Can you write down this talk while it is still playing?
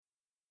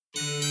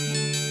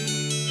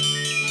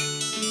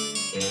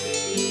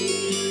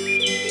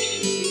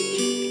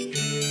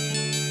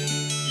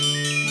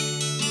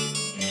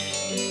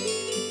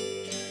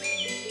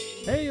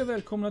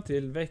välkomna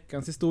till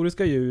veckans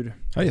historiska djur.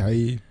 Hej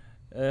hej.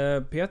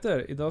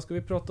 Peter, idag ska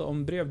vi prata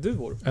om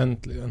brevduvor.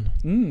 Äntligen.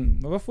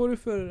 Vad får du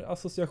för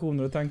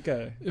associationer och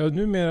tankar? Ja,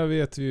 numera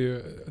vet vi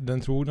ju,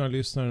 den trogna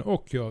lyssnaren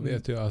och jag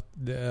vet ju att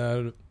det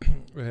är,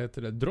 vad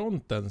heter det,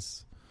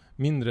 drontens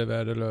mindre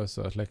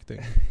värdelösa släkting.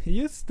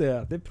 Just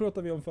det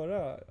pratade vi om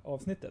förra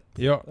avsnittet.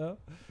 Ja.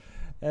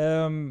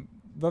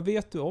 Vad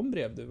vet du om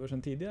brevduvor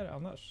sedan tidigare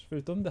annars?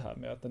 Förutom det här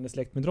med att den är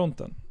släkt med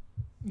dronten.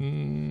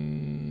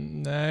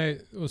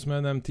 Nej, och som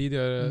jag nämnt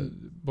tidigare,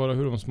 bara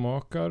hur de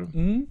smakar.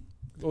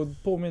 Och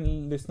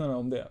påminn lyssnarna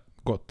om det.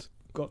 Gott.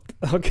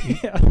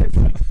 Okej.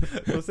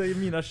 Och säger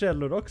mina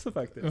källor också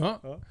faktiskt.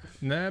 Ja.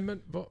 Nej,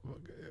 men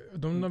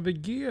de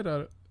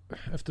navigerar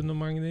efter någon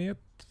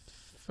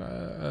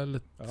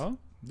magnetfält. Ja,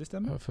 det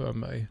stämmer. För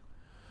mig.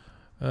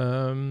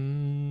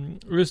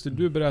 Just det,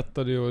 du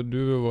berättade ju och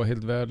du var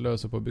helt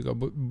värdelös på att bygga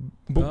bon.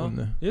 Ja,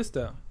 just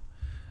det.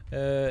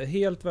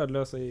 Helt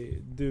värdelösa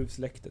i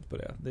duvsläktet på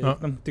det.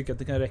 De tycker att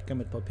det kan räcka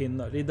med ett par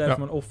pinnar. Det är därför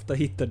man ofta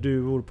hittar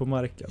duvor på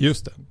marken.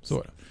 Just det, så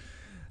är det.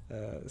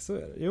 Så är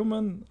det. Jo,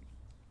 men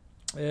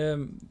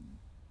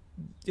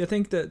jag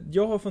tänkte,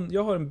 jag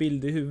har en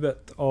bild i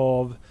huvudet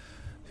av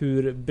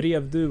hur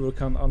brevduvor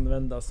kan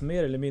användas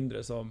mer eller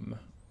mindre som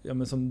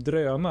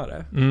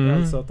drönare.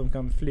 Alltså att de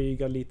kan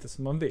flyga lite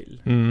som man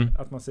vill.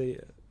 Att man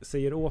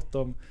säger åt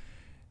dem,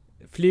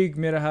 flyg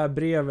med det här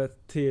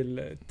brevet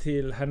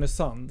till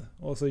Härnösand,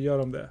 och så gör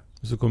de det.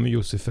 Och så kommer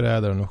Josef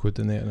Förrädaren och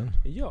skjuter ner den.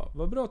 Ja,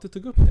 vad bra att du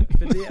tog upp det.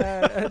 För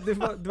det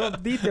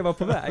var dit jag var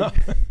på väg.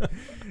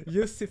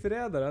 Josef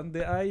Förrädaren,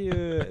 det är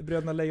ju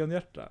Bröderna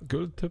Lejonhjärta.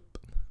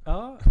 Guldtuppen.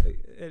 Ja.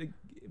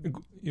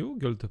 Jo,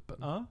 Guldtuppen.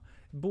 Ja.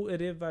 Är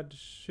det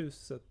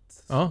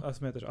värdshuset? Ja.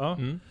 Som heter så? Ja.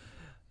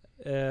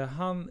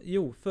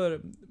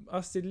 För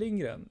Astrid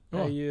Lindgren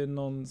är ju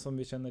någon som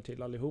vi känner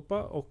till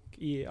allihopa, och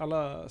i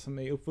alla som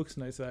är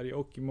uppvuxna i Sverige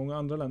och i många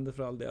andra länder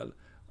för all del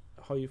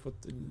har ju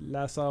fått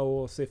läsa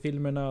och se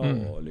filmerna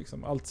och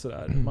liksom allt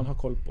sådär. Man har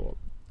koll på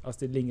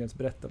Astrid Lindgrens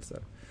berättelser.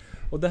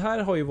 Och det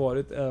här har ju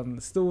varit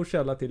en stor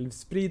källa till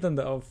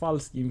spridande av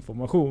falsk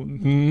information.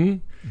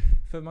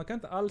 För man kan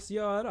inte alls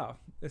göra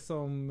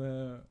som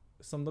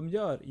de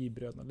gör i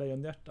Bröderna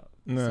Lejonhjärta.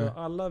 Så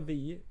alla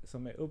vi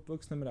som är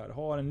uppvuxna med det här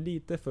har en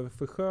lite för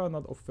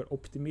förskönad och för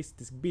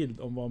optimistisk bild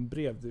om vad en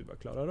brevduva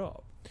klarar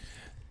av.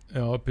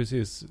 Ja,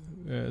 precis.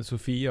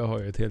 Sofia har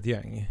ju ett helt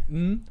gäng.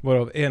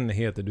 Varav en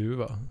heter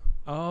duva.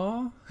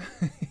 Ja,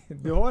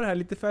 du har det här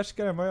lite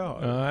färskare än vad jag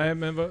har. Nej,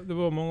 men det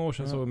var många år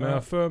sedan så. Men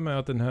jag för mig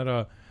att den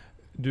här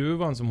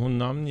duvan som hon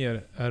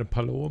namnger är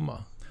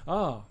Paloma.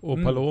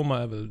 Och Paloma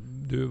är väl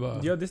duva?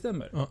 Ja, det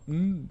stämmer. Ja.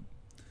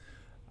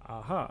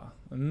 Aha.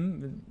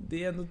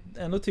 Det är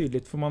ändå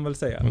tydligt, får man väl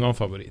säga. Hon har en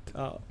favorit.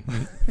 Ja.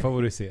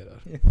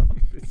 Favoriserar. Ja,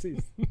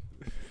 precis.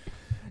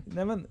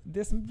 Nej, men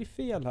det som blir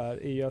fel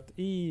här är ju att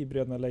i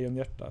Bröderna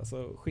Lejonhjärta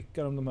så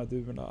skickar de här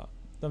duvorna.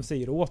 De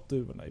säger åt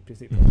duvorna i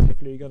princip att de ska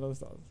flyga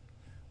någonstans.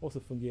 Och så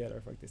fungerar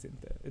det faktiskt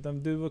inte.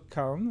 Utan duvor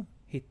kan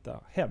hitta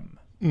hem.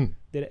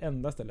 Det är det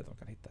enda stället de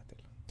kan hitta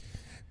till.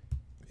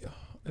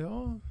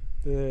 Ja.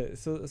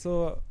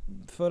 Så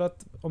för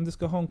att om du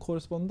ska ha en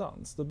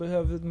korrespondens, då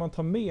behöver man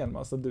ta med en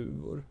massa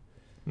duvor.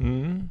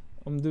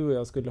 Om du och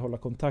jag skulle hålla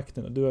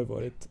kontakten, och du har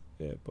varit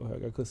på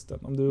Höga Kusten,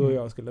 om du och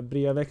jag skulle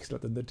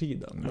brevväxlat under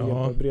tiden med hjälp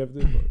av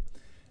brevduvor,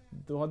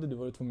 då hade du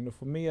varit tvungen att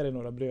få med dig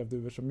några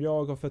brevduvor som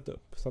jag har fött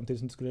upp, samtidigt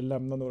som du skulle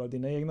lämna några av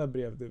dina egna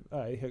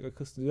brevduvor i Höga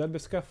Kusten. Du hade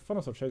skaffa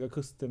någon sorts Höga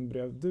Kusten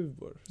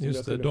brevduvor.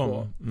 Just det,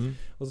 de.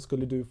 Och så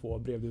skulle du få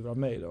brevduvor av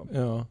mig då.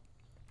 Ja.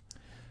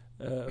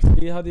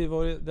 Det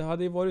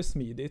hade ju varit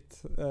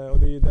smidigt, och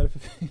det är ju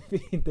därför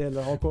vi inte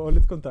heller har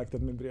hållit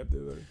kontakten med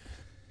brevduvor.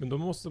 Men då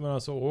måste man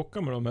alltså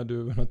åka med de här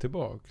duvorna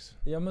tillbaks.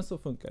 Ja, men så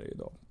funkar det ju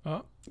då.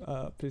 Ja.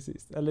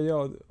 Precis.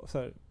 Eller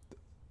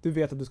du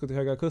vet att du ska till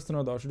Höga Kusten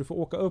några dagar, så du får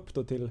åka upp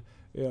då till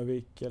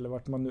Övik eller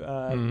vart man nu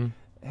är.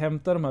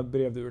 Hämta de här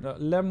brevduvorna,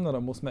 lämna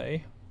dem hos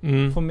mig.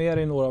 Få med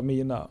dig några av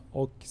mina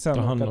och sen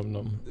ta hand om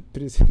dem.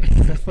 Precis.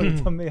 Sen får du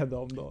ta med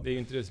dem då. Det är ju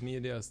inte det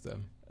smidigaste.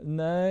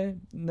 Nej,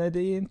 det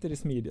är inte det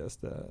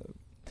smidigaste.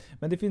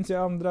 Men det finns ju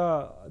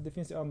andra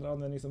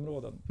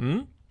användningsområden.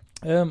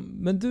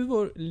 Men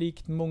duvor,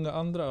 likt många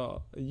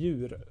andra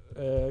djur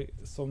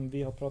som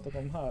vi har pratat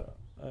om här,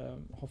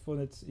 har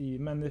funnits i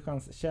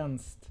människans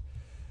tjänst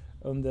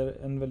under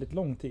en väldigt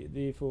lång tid.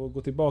 Vi får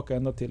gå tillbaka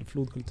ända till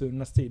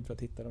flodkulturernas tid för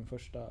att hitta de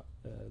första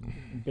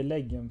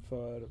beläggen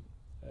för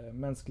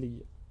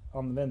mänsklig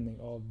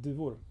användning av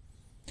duvor.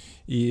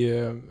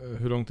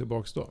 Hur långt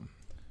tillbaks då?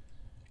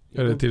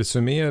 Är det till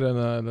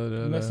sumererna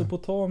eller?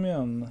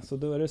 Mesopotamien, så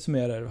då är det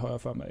sumerer, har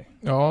jag för mig.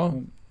 Ja,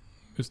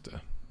 just det.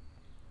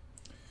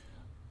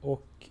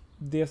 Och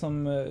det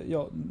som,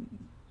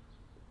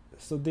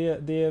 så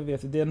det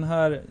vet vi, den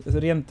här, alltså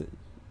rent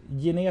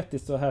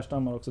genetiskt så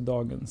härstammar också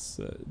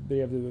dagens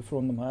brevduvor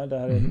från de här. Det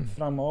här är en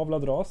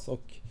framavlad ras,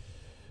 och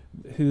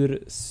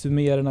hur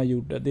sumererna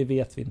gjorde, det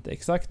vet vi inte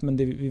exakt, men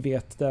vi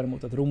vet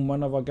däremot att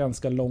romarna var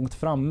ganska långt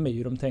framme i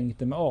hur de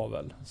tänkte med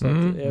avel. Så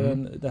att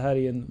även det här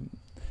är en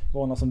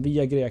vana som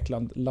via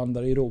Grekland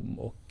landar i Rom,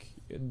 och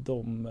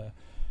de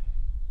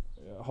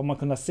har man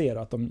kunnat se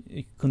att de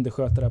kunde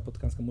sköta det här på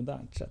ett ganska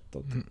modernt sätt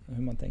och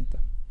hur man tänkte.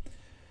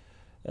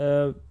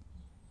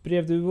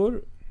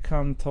 Brevduvor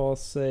kan ta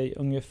sig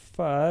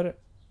ungefär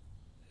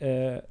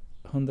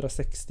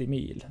 160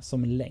 mil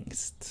som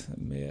längst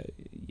med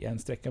en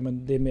sträcka,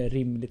 men det är mer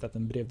rimligt att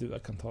en brevduva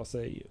kan ta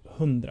sig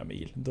 100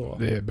 mil. Då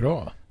det är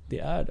bra. Det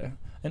är det.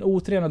 En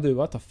otränad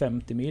duva tar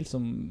 50 mil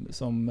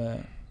som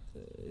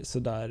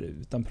sådär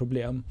utan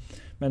problem.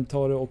 Men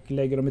tar du och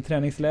lägger dem i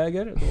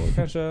träningsläger, då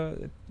kanske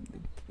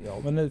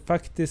men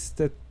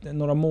faktiskt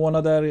några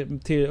månader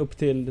upp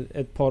till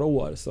ett par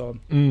år så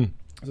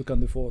kan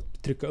du få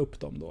trycka upp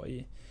dem då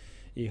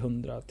i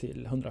 100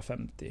 till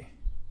 150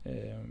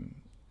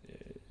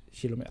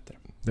 kilometer.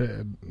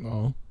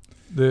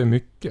 Det är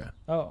mycket.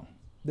 Ja,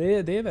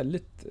 det är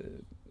väldigt,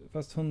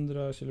 fast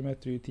 100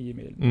 kilometer är ju 10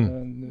 mil.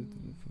 Nu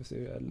får vi se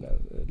hur jag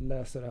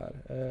läser det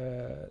här.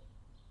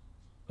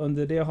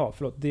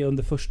 Det är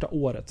under första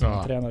året som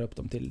man tränar upp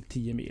dem till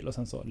 10 mil och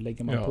sen så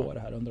lägger man på det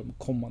här under de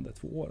kommande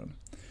 2 åren.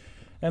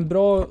 En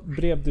bra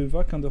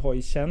brevduva kan du ha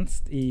i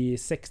tjänst i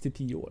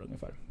 6-10 år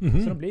ungefär.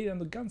 Så de blir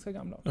ändå ganska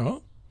gamla.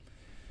 Ja.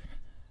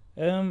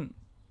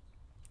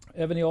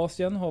 Även i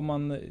Asien har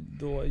man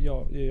då,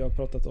 jag har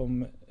pratat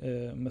om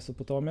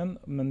Mesopotamien,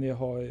 men vi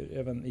har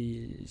även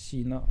i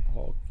Kina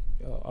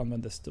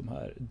användes de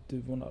här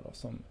duvorna då,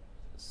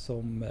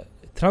 som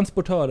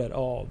transportörer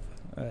av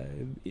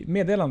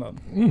meddelanden.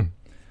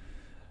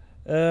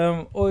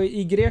 Och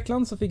i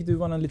Grekland så fick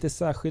duvan en lite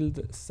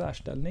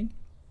särställning.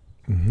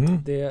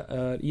 Det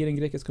är, i den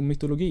grekiska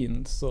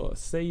mytologin så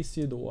sägs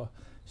ju då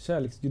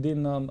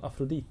kärleksgudinnan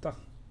Afrodite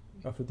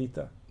har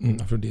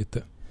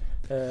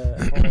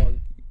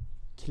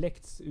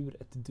kläckts ur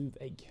ett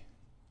duvägg.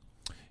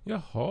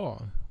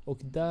 Jaha. Och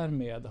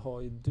därmed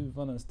har ju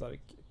duvan en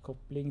stark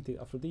koppling till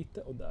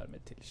Afrodite och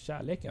därmed till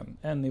kärleken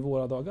än i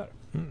våra dagar.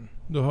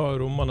 Då har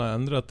romarna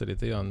ändrat det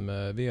lite grann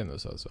med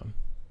Venus alltså.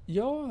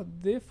 Ja,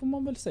 det får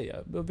man väl säga.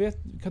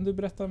 Kan du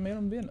berätta mer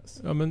om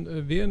Venus? Ja,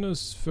 men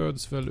Venus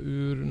föds väl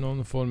ur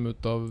någon form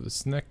av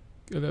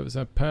eller så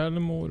här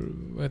pärlemor,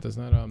 vad heter det,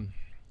 sån här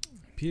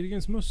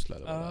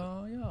pilgrimsmusslar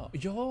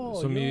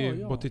som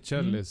i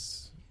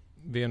Botticellis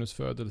Venus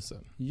födelse.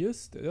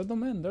 Just det, ja,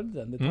 de ändrade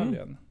den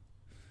detaljen.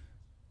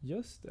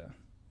 Just det.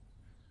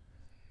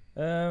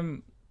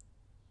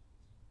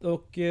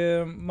 Och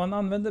man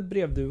använder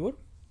brevduvor.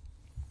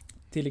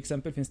 Till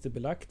exempel finns det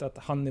belagt att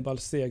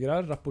Hannibals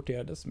segrar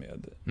rapporterades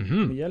med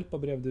hjälp av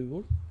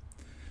brevduvor.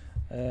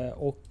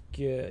 Och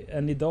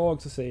än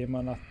idag så säger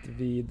man att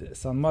vid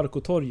San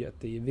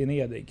Marco-torget i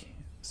Venedig,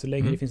 så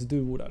länge det finns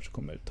duvor där så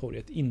kommer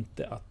torget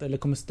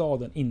kommer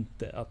staden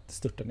inte att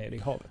störta ner i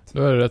havet.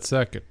 Då är det rätt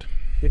säkert.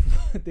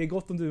 Det är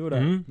gott om duvor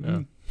där.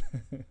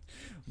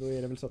 Då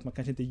är det väl så att man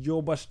kanske inte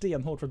jobbar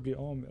stenhårt för att bli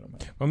av med dem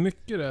här. Vad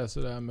mycket det är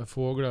så där med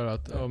fåglar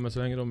att men så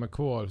länge de är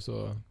kvar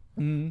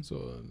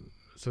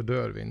så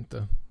dör vi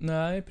inte.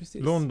 Nej,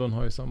 precis. London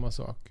har ju samma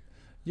sak.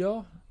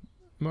 Ja.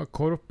 Med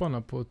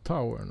korparna på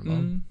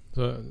towern.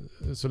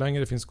 Så länge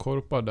det finns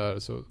korpar där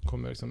så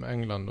kommer liksom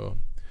England att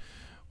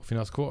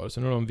finnas kvar.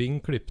 Så nu har de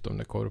vinklippt de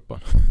där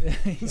korparna.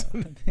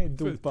 Det är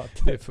dopat.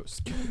 Det är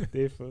fusk.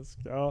 Det är fusk,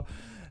 ja.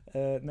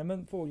 Nej,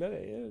 men fåglar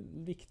är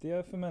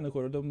viktiga för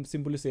människor och de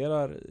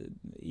symboliserar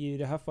i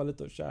det här fallet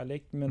då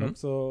kärlek, men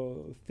också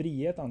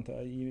frihet antar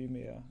jag, i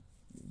med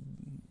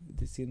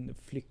sin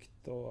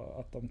flykt och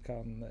att de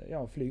kan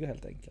flyga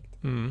helt enkelt.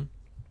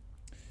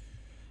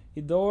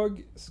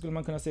 Idag skulle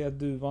man kunna säga att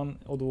duvan,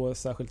 och då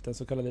särskilt den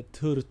så kallade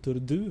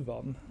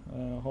turturduvan,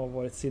 har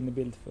varit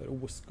sinnebild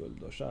för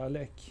oskuld och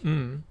kärlek.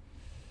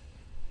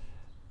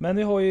 Men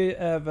vi har ju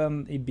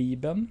även i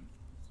Bibeln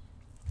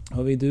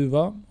har vi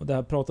duva, och det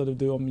här pratade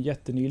du om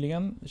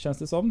jättenyligen, känns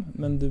det som.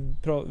 Men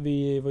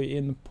vi var ju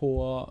in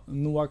på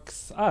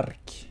Noaks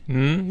ark.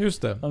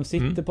 Just det. De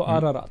sitter på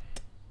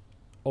Ararat.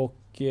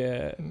 Och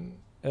är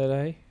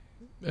det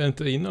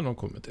inte innan de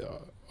kommer till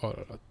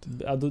Ararat?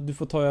 Ja, du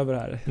får ta över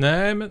här.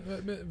 Nej, men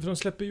för de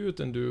släpper ju ut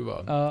en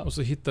duva och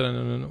så hittar den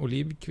en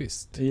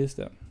olivkvist. Just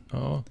det.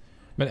 Ja.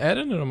 Men är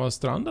det när de har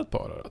strandat på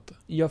Ararat?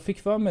 Jag fick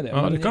för mig det.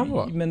 Ja, det kan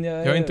vara. Men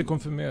jag är inte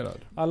konfirmerad.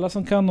 Alla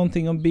som kan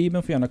någonting om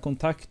Bibeln får gärna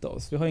kontakta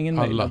oss. Vi har ingen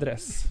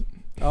mailadress.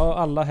 Ja,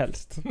 alla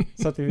helst.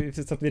 Så att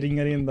vi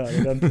ringar in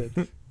där ordentligt.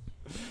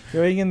 Vi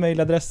har ingen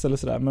mailadress eller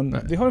sådär, men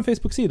vi har en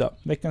Facebook-sida.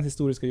 Veckans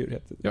historiska djur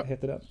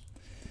heter den.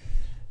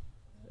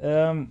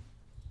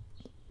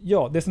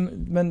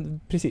 Men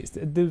precis.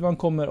 Duvan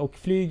kommer och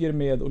flyger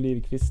med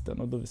olivkvisten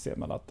och då ser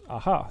man att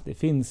det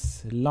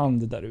finns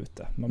land där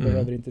ute. Man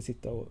behöver inte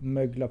sitta och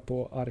mögla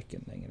på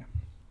arken längre.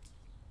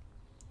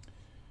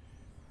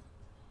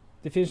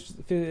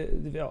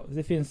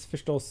 Det finns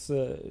förstås,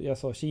 jag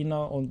sa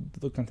Kina, och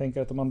du kan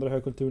tänka att de andra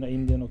högkulturerna,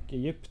 Indien och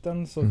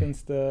Egypten, så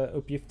finns det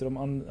uppgifter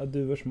om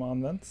duvor som har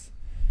använts.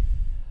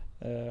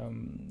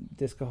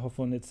 Det ska ha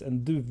funnits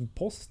en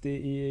duvpost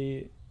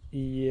i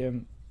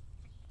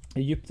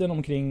Egypten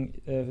omkring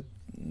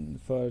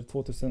för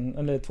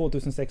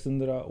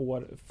 2600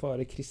 år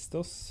före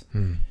Kristus.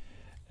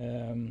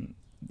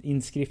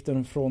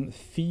 inskriften från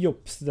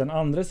Fiops, den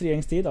andres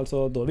regeringstid,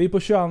 alltså då vi är på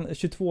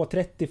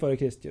 2230 före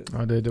Kristus.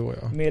 Ja, det är då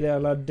ja.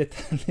 Meddelar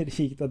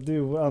detaljrikt att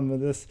duvor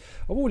användes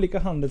av olika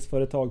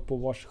handelsföretag på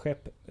vars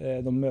skepp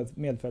de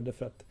medförde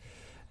för att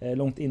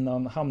långt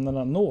innan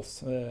hamnarna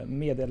nås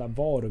meddela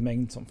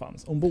varumängd som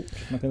fanns ombord.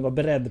 Man kunde vara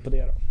beredd på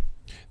det då.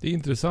 Det är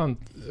intressant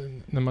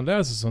när man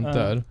läser sånt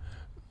där.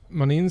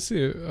 Man inser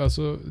ju,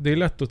 alltså det är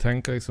lätt att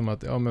tänka liksom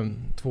att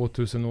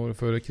 2000 år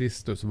före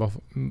Kristus,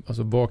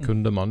 vad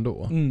kunde man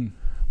då?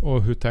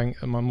 Och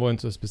man var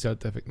inte så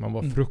speciellt effektiv, man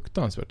var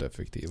fruktansvärt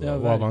effektiv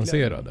och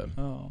avancerade.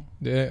 Ja.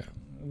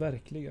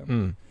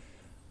 Verkligen.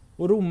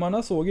 Och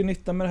romarna såg ju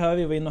nytta med det här.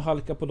 Vi var inne och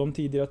halka på dem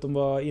tidigare, att de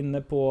var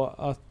inne på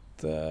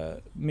att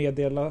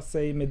meddela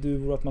sig med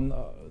duvor, att man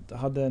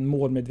hade en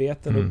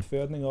målmedveten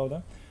uppfödning av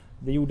det.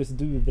 Det gjordes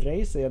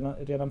duvrejs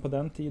redan på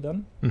den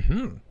tiden.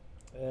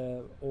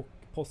 Och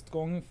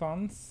postgång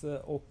fanns,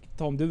 och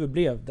tamduvor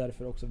blev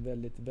därför också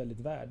väldigt, väldigt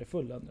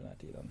värdefulla under den här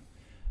tiden.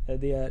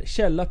 Det är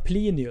Källa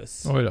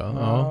Plinius. Oj då,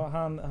 ja.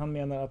 Han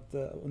menar att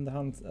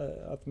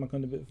att man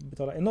kunde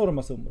betala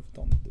enorma summor för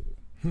tamduvor.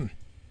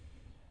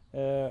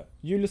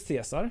 Julius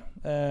Caesar,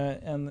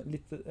 en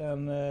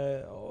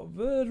av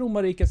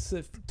romarrikets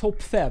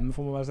topp 5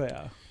 får man väl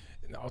säga.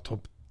 Ja,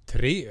 topp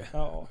 3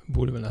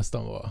 borde väl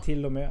nästan vara.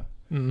 Till och med.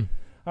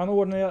 Han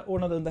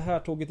ordnade under här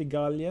tåget i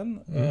Gallien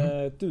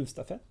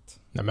duvstafett.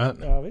 Nämen.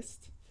 Ja,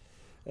 visst.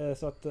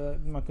 Så att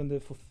man kunde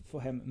få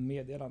hem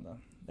meddelanden.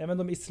 Även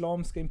de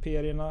islamska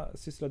imperierna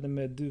sysslade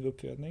med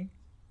duvuppfödning.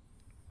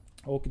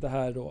 Och det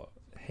här då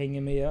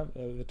hänger med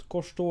över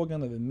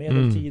korstågen, över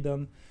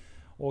medeltiden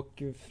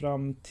och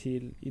fram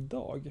till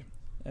idag.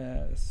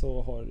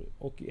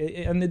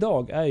 Än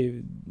idag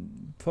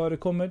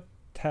förekommer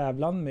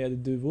tävlan med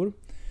duvor.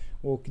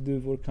 Och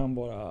duvor kan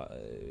vara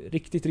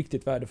riktigt,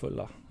 riktigt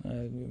värdefulla.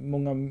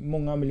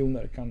 Många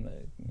miljoner kan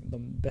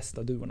de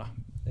bästa duvorna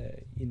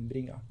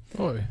inbringa.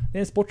 Oj. Det är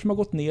en sport som har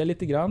gått ner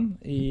lite grann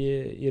i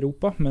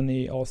Europa, men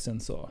i Asien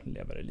så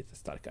lever det lite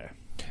starkare.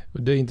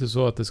 Det är inte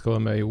så att det ska vara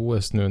med i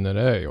OS nu när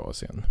det är i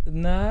Asien?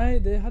 Nej,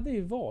 det hade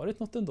ju varit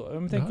något ändå.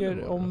 Jag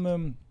tänker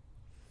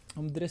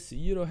om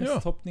dressyr och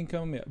hästhoppning kan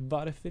vara med.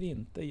 Varför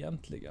inte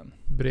egentligen?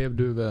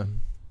 Brevduve.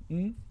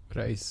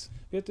 Race.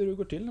 Vet du hur det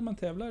går till när man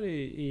tävlar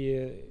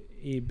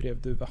i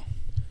brevduva?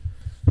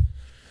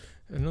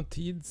 Är det någon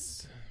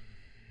tids...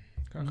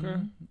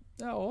 Kanske?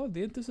 Ja, det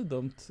är inte så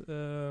dumt.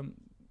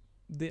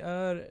 Det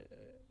är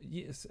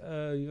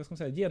vad ska man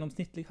säga,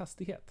 genomsnittlig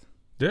hastighet.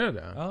 Det är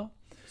det? Ja.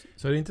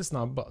 Så är det inte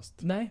snabbast?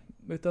 Nej,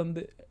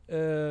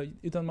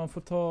 utan man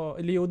får ta...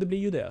 Eller jo, det blir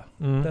ju det.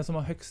 Den som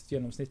har högst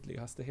genomsnittlig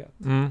hastighet.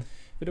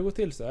 För det går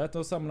till så här att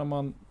då samlar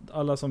man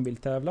alla som vill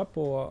tävla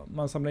på...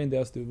 Man samlar in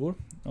deras duvor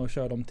och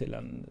kör dem till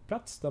en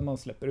plats där man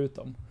släpper ut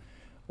dem.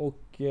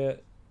 Och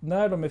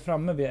när de är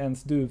framme vid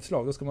ens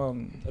duvslag, då ska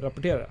man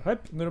rapportera. Hej,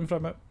 nu är de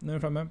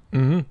framme.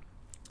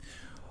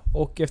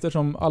 Och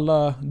eftersom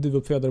alla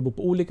duvuppfödare bor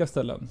på olika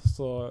ställen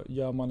så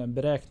gör man en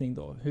beräkning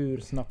då. Hur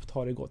snabbt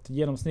har det gått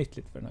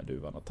genomsnittligt för den här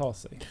duvan att ta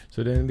sig.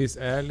 Så det är en viss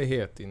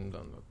ärlighet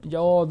inblandat?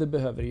 Ja, det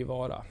behöver det ju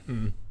vara.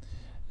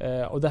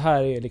 Och det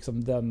här är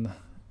liksom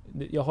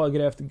jag har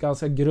grävt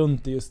ganska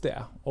grunt i just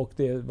det. Och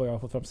det är vad jag har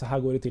fått fram. Så här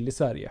går det till i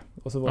Sverige.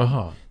 Och så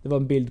det var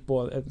en bild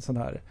på en sån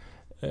här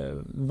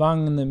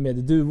vagn med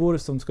duvor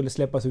som skulle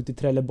släppas ut i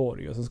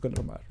Trelleborg. Och så skulle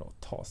de här då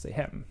ta sig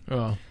hem.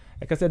 Ja.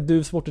 Jag kan säga att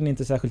duvsporten är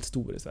inte särskilt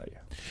stor i Sverige.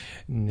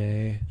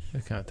 Nej,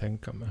 det kan jag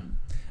tänka mig.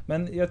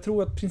 Men jag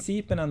tror att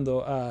principen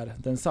ändå är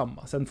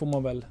densamma. Sen får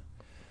man väl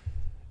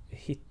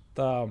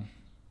hitta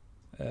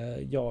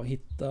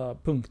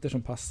punkter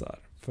som passar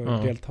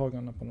för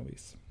deltagarna på något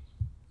vis.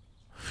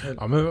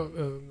 Ja, men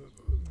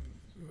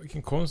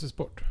vilken konstig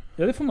sport.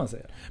 Ja, det får man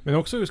säga. Men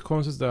också just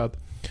konstigt där att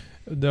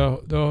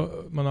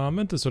man har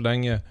använt det så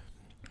länge.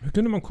 Hur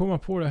kunde man komma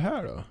på det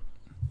här då?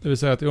 Det vill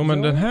säga att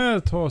den här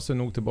tar sig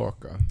nog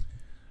tillbaka.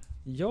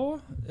 Ja,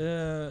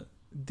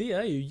 det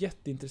är ju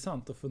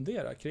jätteintressant att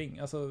fundera kring.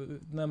 Alltså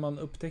när man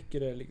upptäcker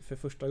det för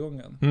första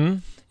gången.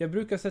 Jag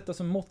brukar sätta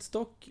som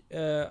måttstock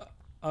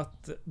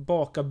att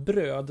baka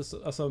bröd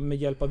alltså med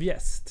hjälp av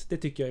jäst. Det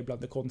tycker jag är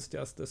bland det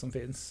konstigaste som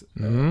finns.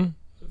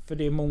 För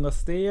det är många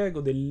steg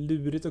och det är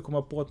lurigt att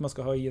komma på att man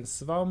ska ha i en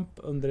svamp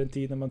under en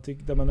tid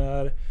där man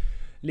är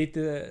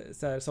lite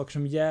så här, saker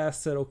som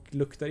jäser och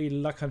luktar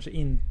illa kanske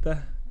inte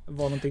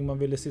var någonting man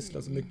ville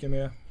syssla så mycket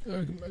med.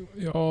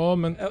 Ja,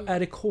 men... Är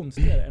det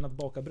konstigare än att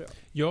baka bröd?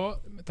 Ja,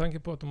 med tanke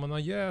på att om man har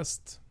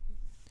jäst...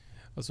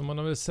 Alltså man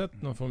har väl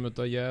sett någon form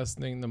av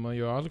jäsning när man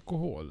gör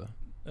alkohol.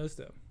 Just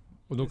det.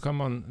 Och då kan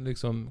man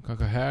liksom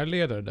kanske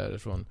härleda det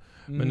därifrån.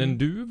 Men en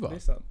duva... Det är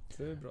sant.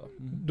 Det är bra.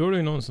 Då är det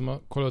ju någon som har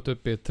kollat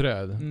upp i ett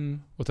träd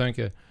och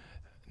tänker...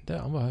 Där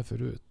han var här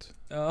förut.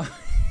 Ja.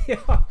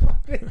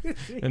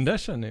 Den där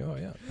känner jag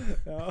igen.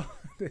 Ja,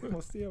 det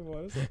måste ju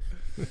vara så.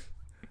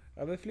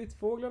 Ja, men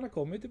flyttfåglarna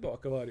kommer ju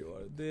tillbaka varje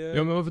år.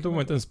 Ja, men varför tog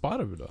man inte en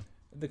sparv då?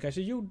 Det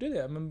kanske gjorde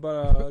det, men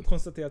bara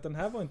konstatera att den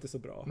här var inte så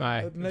bra.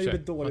 Nej, den här gjorde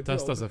dåligt man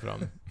testar sig fram.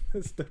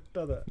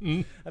 Störtade.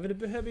 Ja, men det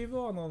behöver ju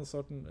vara någon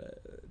sort...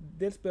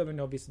 Dels behöver den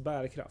ha viss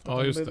bärkraft.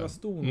 Ja, just den behöver vara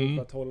stor nog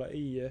för att hålla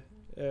i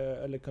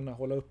eller kunna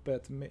hålla uppe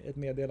ett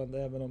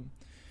meddelande även om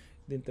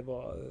det inte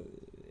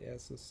är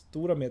så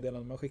stora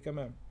meddelanden man skickar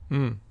med.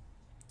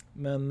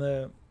 Men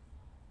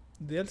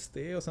dels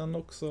det och sen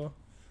också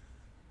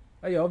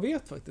jag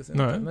vet faktiskt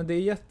inte. Nej. Men det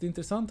är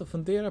jätteintressant att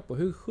fundera på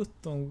hur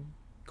 17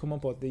 kom man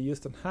på att det är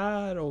just den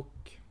här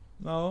och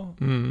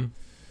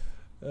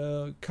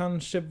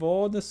kanske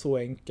var det så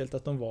enkelt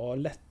att de var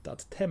lätta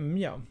att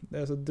tämja.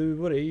 Alltså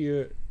duvor är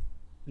ju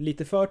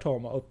lite för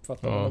tama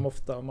uppfattar man dem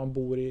ofta om man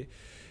bor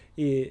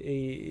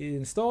i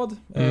en stad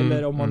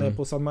eller om man är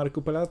på San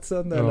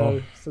Marco-palatsen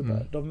eller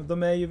sådär.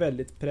 De är ju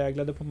väldigt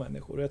präglade på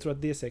människor och jag tror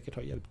att det säkert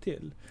har hjälpt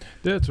till.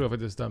 Det tror jag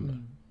faktiskt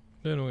stämmer.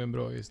 Det är nog en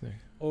bra gissning.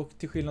 Och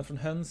till skillnad från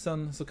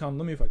hönsen så kan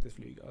de ju faktiskt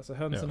flyga. Alltså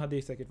hönsen hade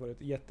ju säkert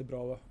varit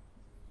jättebra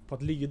på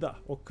att lyda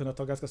och kunna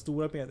ta ganska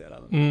stora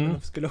meddelanden. Men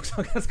de skulle också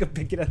ha ganska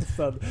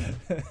begränsad.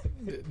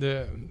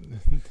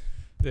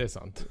 Det är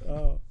sant.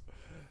 Ja.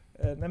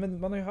 Nej, men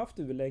man har ju haft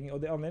duvor länge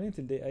och anledningen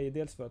till det är ju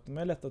dels för att de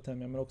är lätta att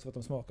tämja men också för att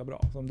de smakar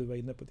bra, som du var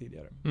inne på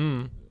tidigare.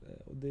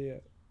 Och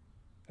det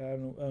är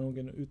nog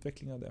en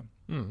utveckling av det.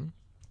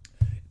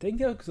 Jag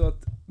tänker också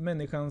att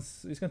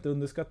vi ska inte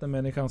underskatta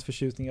människans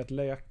förtjusning att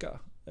leka.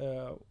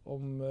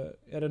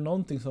 Är det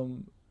någonting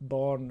som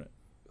barn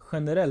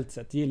generellt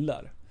sett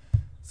gillar,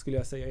 skulle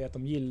jag säga att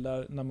de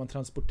gillar när man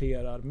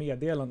transporterar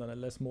meddelanden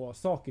eller små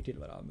saker till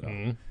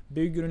varandra.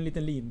 Bygger du en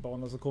liten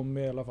linbana så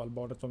kommer i alla fall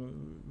barnet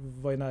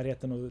vara i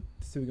närheten och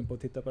sugen på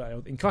att titta på det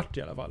här en kvart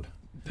i alla fall.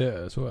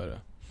 Så är det.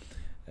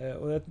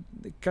 Och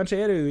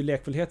kanske är det ju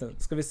lekfullheten.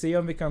 Ska vi se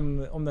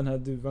om den här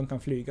duvan kan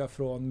flyga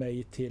från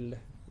mig till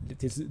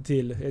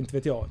inte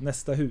vet jag,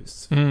 nästa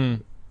hus.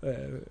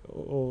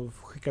 Och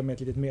skicka med ett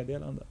litet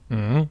meddelande.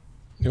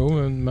 Jo,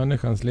 men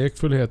människans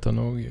lekfullhet har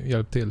nog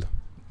hjälpt till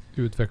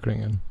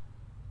utvecklingen.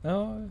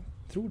 Ja, jag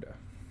tror det.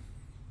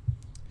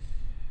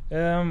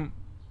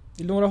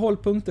 Några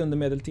hållpunkter under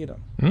medeltiden.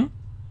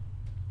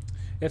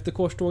 Efter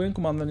korstågen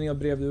kom användningen av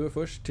brevduvor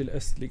först till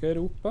östliga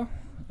Europa.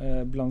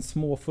 Bland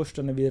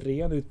småfurstarna vid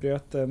Ren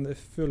utbröt en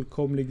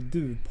fullkomlig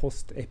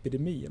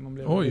duvpostepidemi. Man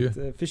blev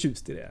väldigt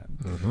förtjust i det.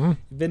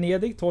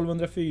 Venedig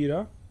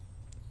 1204.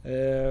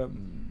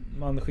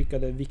 Man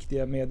skickade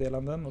viktiga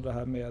meddelanden och det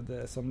här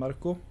med San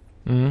Marco.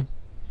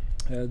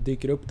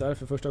 Dyker upp där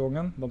för första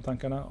gången. De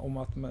tankarna om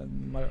att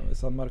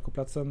San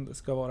Marco-platsen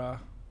ska vara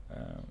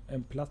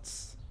en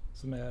plats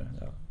som är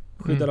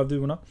skyddad av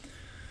duvorna.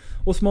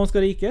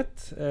 Osmanska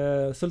riket,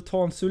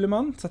 Sultan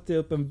Suleiman satte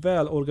upp en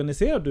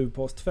välorganiserad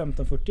duvpost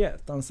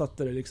 1541. Han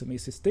satte det liksom i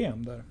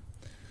system där.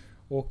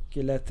 Och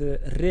lät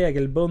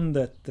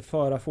regelbundet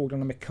föra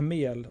fåglarna med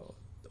kamel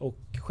och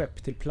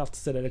skepp till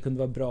platser där det kunde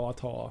vara bra att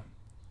ha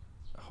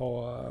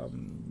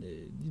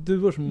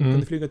duvor som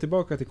kunde flyga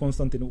tillbaka till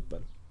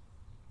Konstantinopel.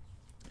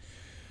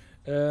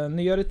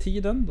 Nyare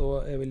tiden, då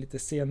är vi lite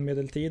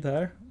senmedeltid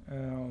här.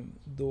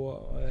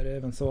 Då är det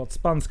även så att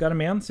spanska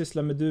armén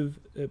sysslar med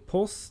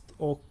duvpost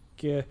och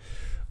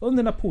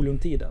under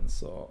Napoleontiden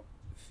så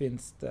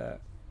finns det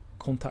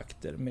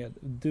kontakter med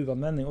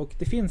duvanvändning och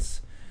det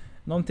finns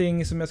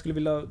någonting som jag skulle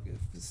vilja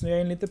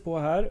snöa in lite på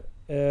här,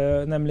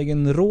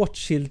 nämligen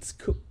Rothschilds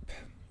kupp.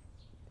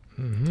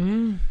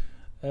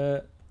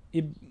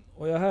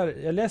 Och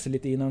jag läser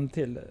lite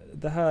innantill.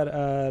 Det här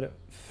är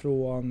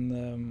från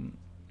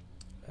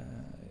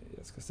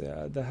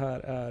det här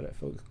är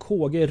för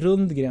KG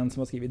Rundgren som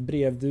har skrivit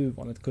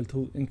Brevduvan,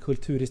 en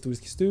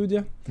kulturhistorisk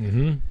studie.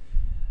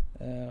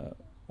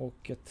 Och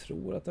jag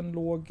tror att den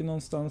låg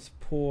någonstans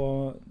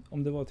på,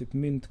 om det var typ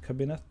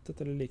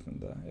myntkabinettet eller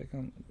liknande. Jag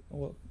kan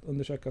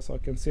undersöka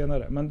saken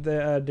senare. Men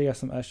det är det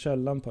som är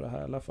källan på det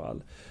här i alla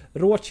fall.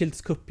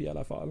 Rothschilds kupp i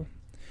alla fall.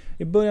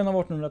 I början av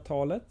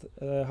 1800-talet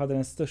hade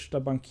den största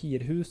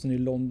bankirhusen i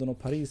London och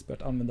Paris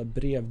börjat använda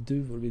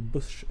brevduvor vid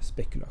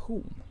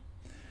börsspekulation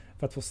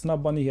för att få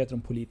snabba nyheter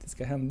om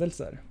politiska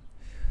händelser.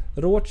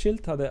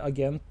 Rothschild hade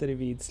agenter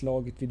vid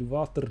slaget vid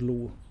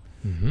Waterloo.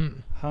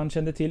 Han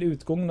kände till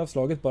utgången av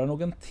slaget bara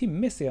någon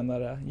timme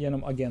senare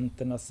genom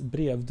agenternas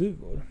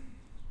brevduvor.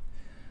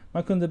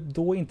 Man kunde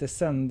då inte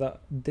sända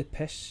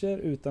depescher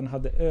utan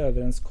hade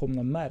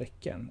överenskomna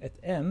märken. Ett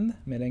N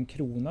med en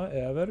krona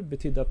över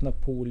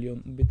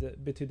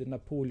betydde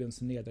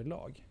Napoleons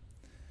nederlag.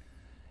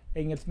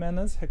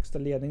 Engelsmännens högsta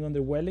ledning under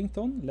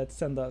Wellington lät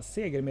sända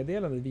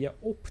segermeddelande via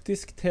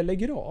optisk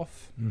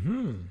telegraf.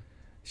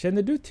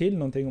 Känner du till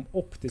någonting om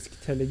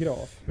optisk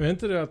telegraf? Men är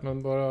inte det att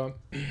man bara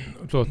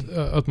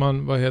att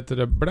man,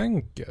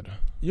 blänker?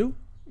 Jo.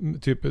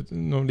 Typ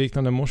någon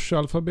liknande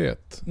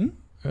morsealfabet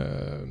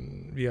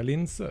via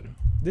linser.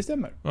 Det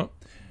stämmer. Ja.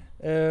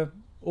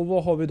 Och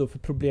vad har vi då för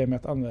problem med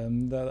att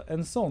använda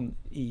en sån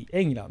i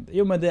England?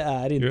 Jo, men det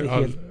är inte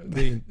helt...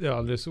 Det är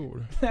aldrig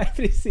sol. Nej,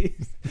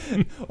 precis.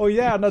 Och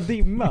gärna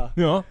dimma.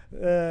 Ja.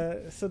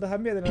 Så det här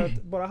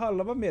meddelandet, bara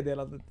halva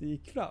meddelandet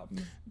gick fram.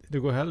 Det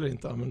går heller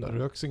inte att använda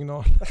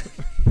röksignal.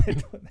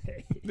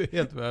 Nej. Det är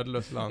helt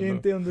värdelöst land.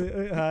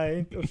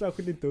 Och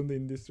särskilt inte under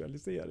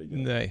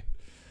industrialiseringen. Nej.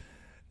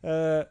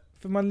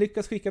 För man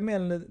lyckas skicka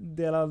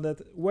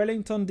meddelandet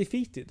Wellington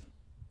defeated.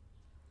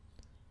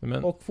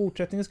 Men. Och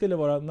fortsättningen skulle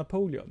vara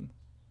Napoleon.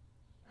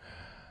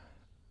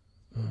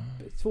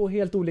 två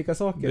helt olika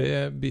saker.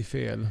 Det blir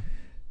fel.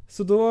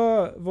 Så då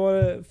var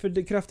det, för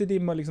det kraftig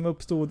dimma liksom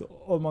uppstod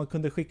och man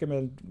kunde skicka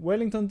med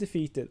Wellington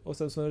defeated och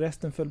sen så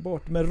resten föll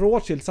bort. Men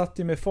Rothschild satt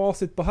ju med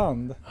facit på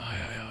hand. Ja.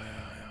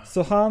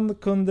 Så han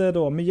kunde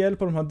då med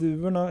hjälp av de här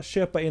duvorna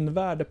köpa in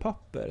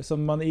värdepapper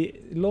som man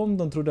i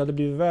London trodde hade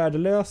blivit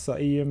värdelösa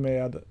i och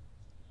med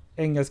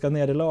engelska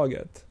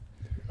nederlaget.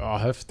 Ja,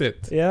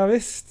 häftigt. Ja,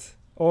 visst.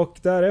 Och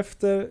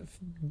därefter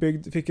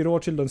fick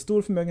Rothschild en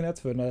stor förmögenhet,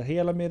 för när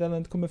hela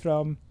meddelandet kommer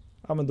fram,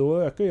 ja men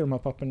då ökar ju de här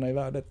papperna i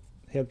värdet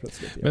helt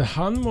plötsligt. Ja. Men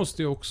han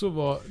måste ju också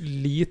vara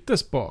lite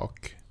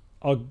spak.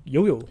 Ja,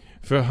 jo.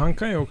 För han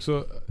kan ju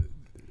också...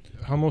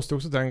 Han måste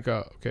också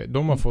tänka, okej,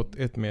 de har fått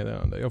ett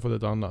meddelande, jag har fått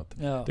ett annat.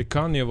 Ja. Det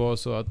kan ju vara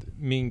så att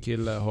min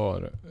kille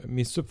har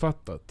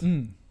missuppfattat.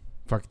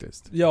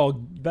 Faktiskt.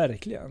 Ja,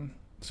 verkligen.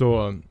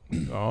 Så,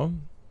 ja.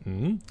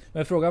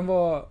 Men frågan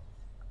var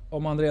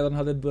om han redan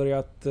hade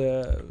börjat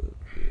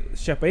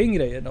köpa in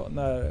grejer då,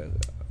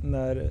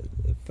 när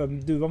för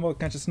duvan var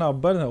kanske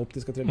snabbare den här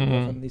optiska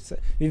telegrafen.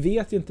 Vi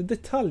vet ju inte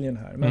detaljen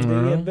här,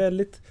 men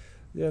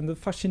det är ändå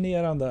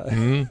fascinerande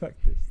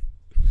faktiskt.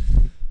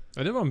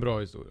 Ja, det var en bra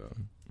historia.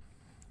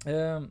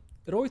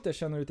 Reuters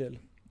känner du till.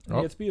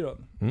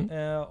 Nyhetsbyrån.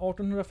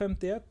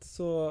 1851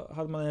 så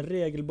hade man en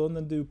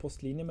regelbunden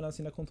duvpostlinje mellan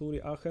sina kontor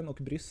i Aachen och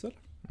Bryssel.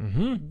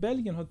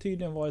 Belgien har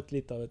tydligen varit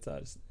lite av ett så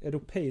här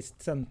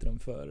europeiskt centrum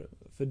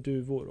för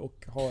duvor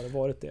och har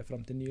varit det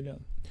fram till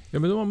nyligen. Ja,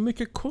 men de har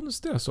mycket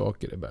konstiga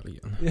saker i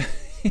Belgien.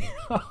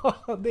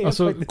 Ja, det är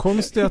alltså faktiskt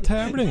konstiga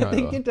tävlingar. Jag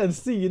tänker inte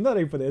ens syna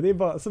dig på det. Det är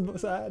bara,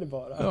 så är det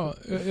bara. Ja,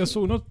 jag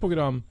såg något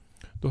program.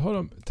 Då har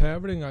de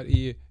tävlingar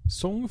i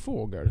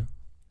sångfågel.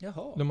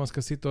 Jaha. Där man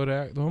ska sitta och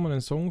räkna. Då har man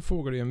en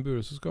sångfågel i en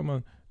bur. Så ska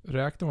man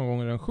räkna många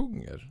gånger den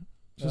sjunger.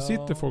 Så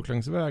sitter folk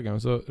längs vägen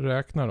och så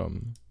räknar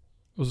de.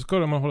 Och så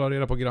ska man hålla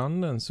reda på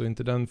grannen så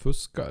inte den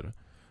fuskar.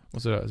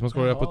 Och sådär. Så man ska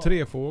hålla reda på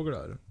 3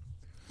 fåglar.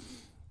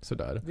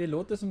 Sådär. Det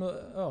låter som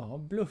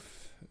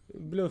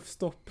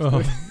bluffstopp.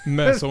 Ja,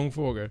 med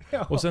sångfågel.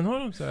 Ja. Och sen har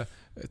de så här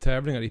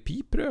tävlingar i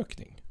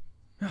piprökning.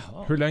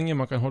 Jaha. Hur länge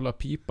man kan hålla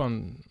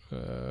pipan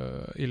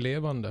i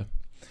levande.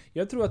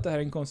 Jag tror att det här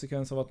är en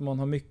konsekvens av att man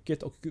har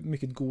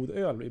mycket god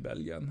öl i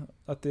Belgien.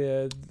 Att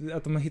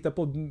de har hittat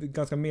på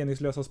ganska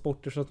meningslösa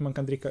sporter så att man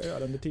kan dricka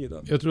öl under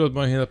tiden. Jag tror att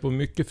man har hittat på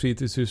mycket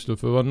fritidssysslor.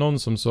 För det var någon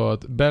som sa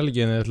att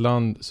Belgien är ett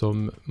land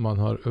som man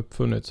har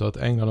uppfunnit så att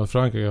England och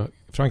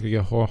Frankrike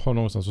har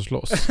någonstans att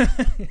slåss.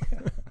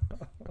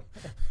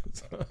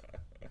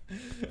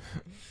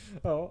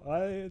 Ja,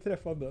 det är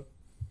träffande.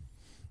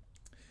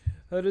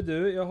 Hörru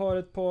du, jag har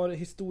ett par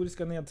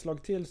historiska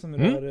nedslag till som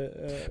rör...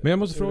 Men jag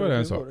måste fråga dig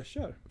en sak.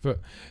 Kör. För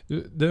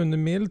det under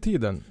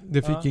medeltiden,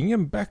 det fick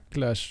ingen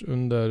backlash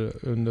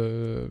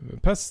under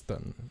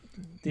pesten.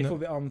 Det får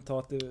vi anta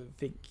att det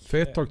fick. För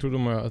ett tag trodde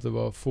man att det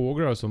var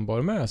fåglar som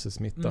bar med sig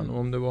smittan. Och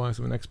om det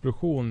var en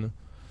explosion...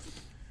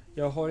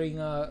 Jag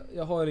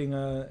har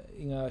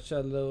inga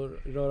källor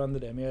rörande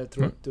det, men jag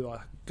tror att du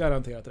har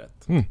garanterat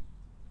rätt.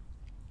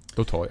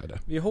 Då tar jag det.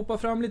 Vi hoppar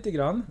fram lite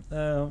grann.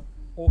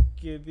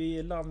 Och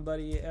vi landar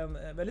i en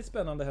väldigt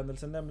spännande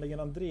händelse, nämligen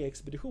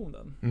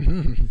André-expeditionen.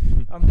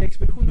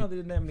 André-expeditionen hade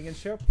nämligen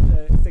köpt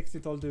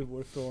 60-tal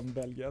duvor från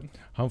Belgien.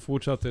 Han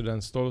fortsatte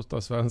den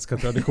stolta svenska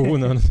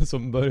traditionen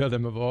som började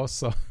med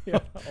Vasa.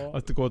 Ja.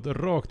 Att det gått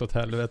rakt åt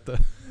helvete.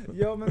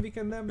 Ja, men vi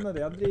kan nämna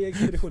det.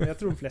 André-expeditionen, jag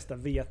tror de flesta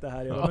vet det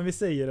här redan, men vi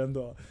säger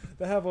ändå.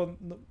 Det här var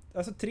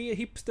alltså 3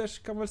 hipsters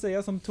kan man väl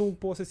säga, som tog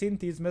på sig sin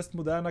tids mest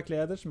moderna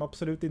kläder som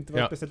absolut inte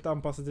var speciellt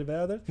anpassade till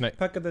väder. Nej.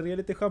 Packade ner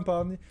lite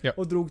champagne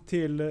och drog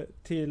till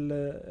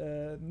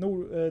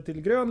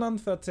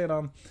Grönland för att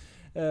sedan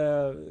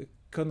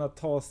kunna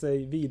ta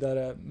sig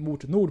vidare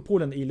mot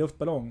Nordpolen i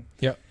luftballong.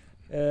 Ja.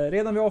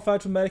 Redan vid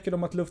avfärd så märker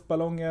de att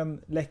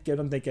luftballongen läcker och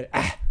de tänker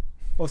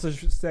och så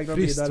seglar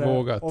de vidare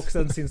vågat. Och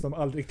sen syns de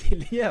aldrig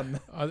till igen.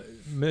 Ja,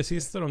 men det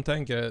sista de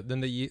tänker,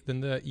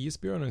 den där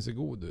isbjörnen ser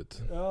god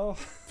ut. Ja.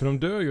 För de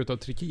dör ju av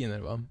trikiner,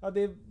 va? Ja,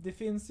 det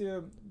finns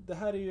ju, det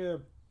här är ju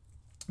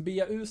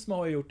Bia Usma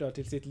har gjort det här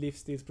till sitt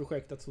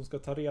livsstilsprojekt, att hon ska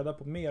ta reda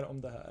på mer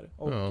om det här.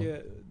 Och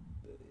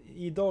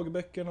i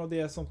dagböckerna och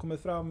det som kommer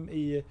fram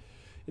i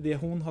det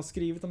hon har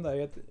skrivit om det här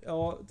är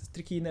att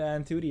trikiner är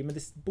en teori, men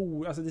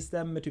det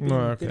stämmer typ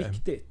inte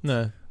riktigt.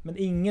 Nej. Men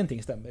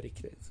ingenting stämmer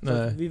riktigt.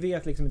 Så vi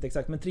vet liksom inte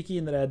exakt, men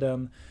trikiner är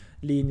den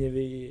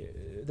linje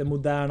den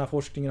moderna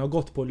forskningen har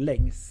gått på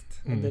längst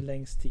under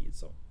längst tid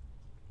så.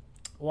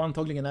 Och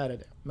antagligen är det,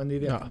 men vi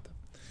vet inte.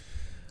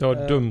 Det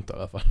var dumt i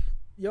alla fall.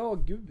 Ja,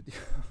 gud.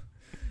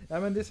 Ja,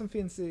 men det som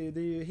finns det är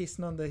ju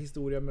hisnande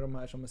historia med de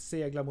här som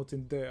seglar mot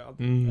sin död.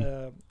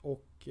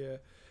 Och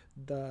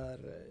där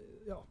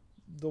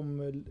de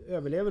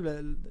överlever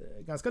väl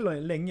ganska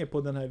länge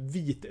på den här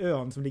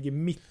vitön som ligger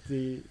mitt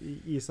i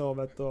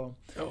ishavet, och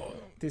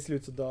till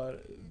slut så dör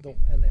de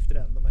en efter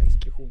en, de här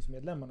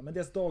expeditionsmedlemmarna. Men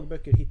deras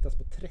dagböcker hittas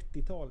på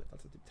 30-talet,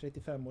 alltså typ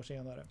 35 år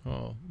senare.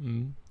 Ja.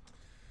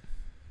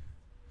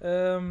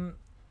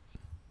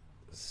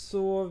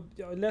 Så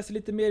jag läser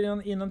lite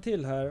mer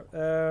innantill här.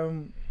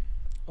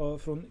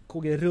 Från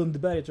KG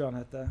Rundberg tror jag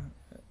han hette.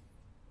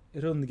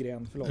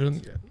 Rundgren, förlåt.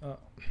 Rundgren. Ja.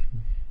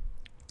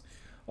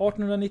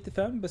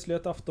 1895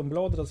 beslöt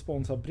Aftonbladet att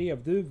sponsra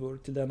brevduvor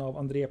till den av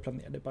André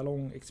planerade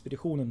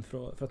ballongexpeditionen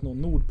för att nå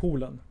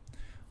Nordpolen.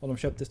 Och de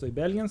köptes då i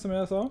Belgien, som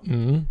jag sa.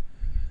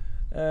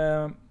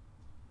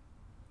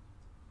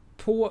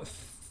 På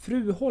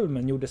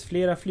Fruholmen gjordes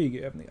flera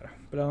flygövningar.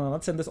 Bland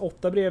annat sändes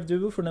 8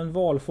 brevduvor från en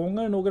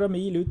valfångare några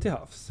mil ut till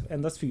havs.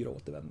 Endast 4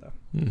 återvände.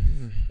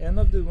 En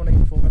av duvorna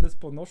infångades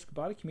på norsk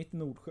bark mitt i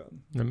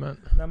Nordsjön.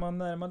 När man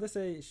närmade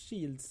sig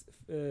Shields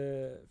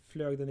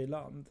flög den i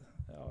land.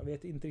 Jag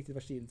vet inte riktigt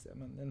vad Shields är,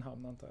 men en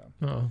hamn antar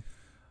jag. Ja.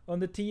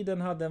 Under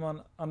tiden hade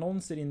man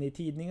annonser inne i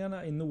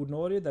tidningarna i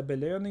Nordnorge där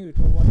belöning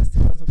utlovades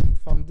till den som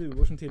fann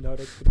duvor som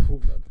tillhörde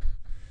expeditionen.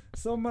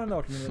 Sommaren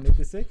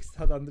 1896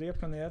 hade André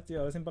planerat att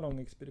göra sin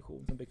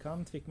ballongexpedition. Som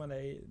bekant fick man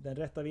ej den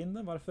rätta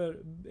vinden, varför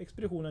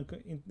expeditionen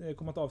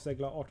kom att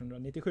avsegla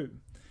 1897.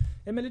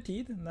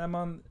 Emellertid, när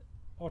man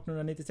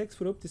 1896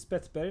 får upp till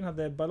Spetsbergen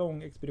hade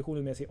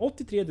ballongexpeditionen med sig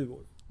 83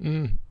 duvor.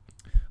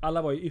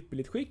 Alla var i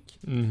ypperligt skick.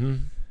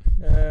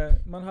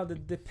 Man hade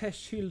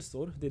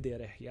depechhylsor, det är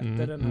det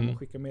heter, den här man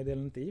skickar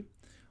meddelandet i.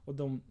 Och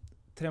de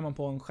trär man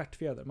på en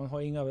stjärtfjäder. Man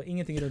har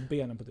ingenting runt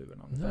benen på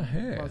duvorna.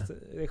 Alltså,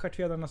 det är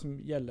stjärtfjädrarna som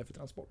gäller för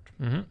transport.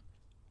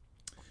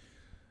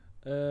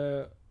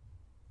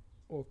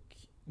 Och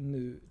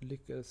nu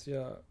lyckas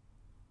jag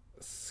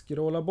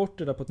scrolla bort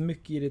det där på ett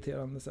mycket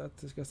irriterande sätt.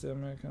 Jag ska se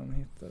om jag kan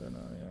hitta den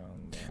här.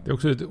 Det är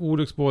också ett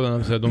olycksbådande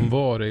att säga att de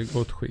var i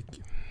gott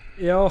skick.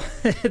 Ja,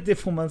 det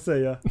får man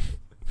säga.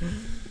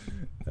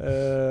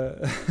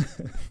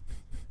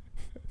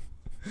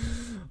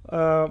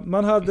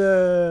 Man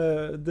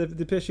hade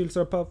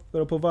depechhylsor och papper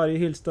och på varje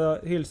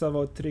hylsa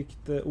var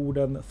tryckt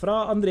orden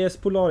Fra Andrés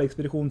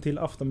polarexpedition till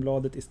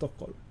Aftonbladet i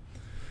Stockholm.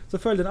 Så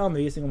följde en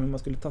anvisning om hur man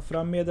skulle ta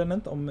fram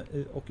meddelandet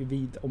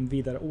om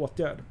vidare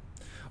åtgärd.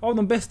 Av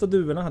de bästa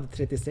duvorna hade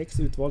 36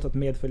 utvalt att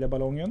medfölja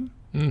ballongen.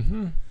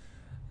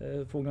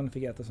 Fåglarna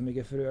fick äta så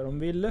mycket frö de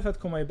ville för att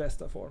komma i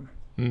bästa form.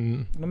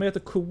 De äter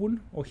korn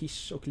och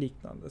hirs och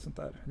liknande sånt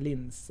där,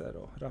 linser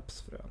och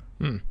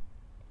rapsfrön.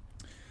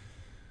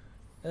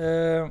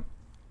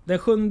 Den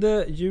 7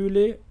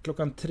 juli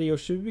klockan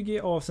 3:20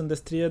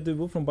 avsändes 3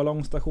 duvor från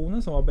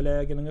ballongstationen som var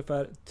belägen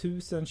ungefär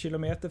 1000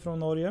 kilometer från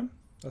Norge.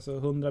 Alltså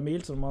 100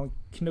 mil, så man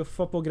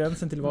knuffar på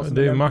gränsen till vad som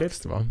är lämpligt. Det är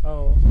max, va?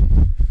 Ja.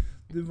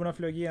 Duvorna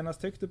flög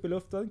genast högt upp i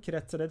luften,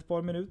 kretsade ett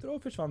par minuter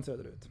och försvann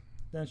söderut.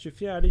 Den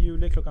 24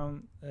 juli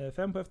klockan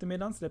 5 på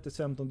eftermiddagen släpptes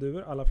 15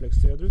 duvor. Alla flög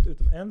söderut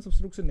utom en som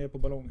slog sig ner på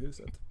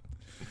ballonghuset.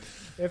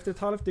 Efter ett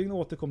halvt dygn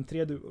återkom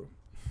 3 duvor.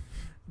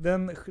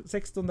 Den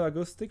 16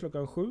 augusti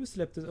klockan 7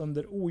 släpptes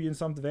under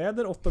ogynnsamt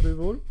väder 8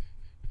 duvor.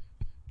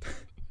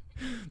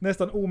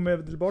 Nästan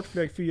omedelbart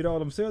flög 4 av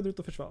dem söderut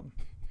och försvann.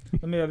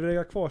 De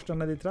övriga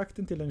kvarstannade i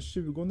trakten till den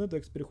 20 då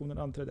expeditionen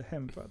anträdde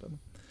hemfärden.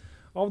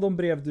 Av de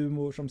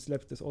brevduvor som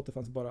släpptes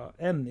återfanns bara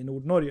en i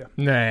Nordnorge.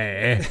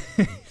 Nej.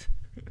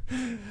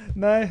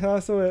 Nej,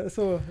 ja, så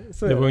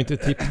det var inte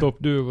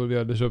tipptopp-duvor vi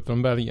hade köpt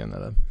från Belgien,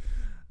 eller?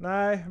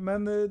 Nej,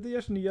 men det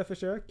görs nya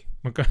försök.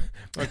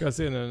 Man kan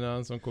se när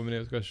någon som kommer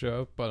ner och ska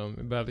köpa dem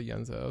i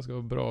Belgien så jag ska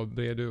ha bra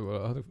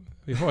brevduvor.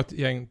 Vi har ett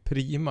gäng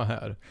prima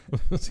här och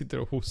de sitter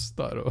och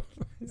hostar och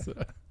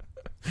sådär.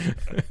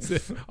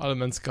 Ser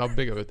allmänt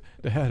skabbiga ut.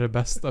 Det här är det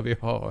bästa vi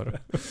har.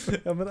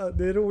 Ja, men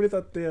det är roligt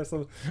att det är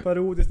så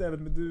parodiskt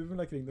även med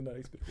duvorna kring den där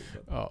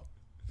expeditionen. Ja.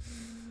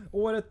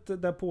 Året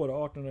därpå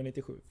då,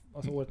 1897,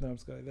 alltså året när de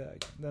ska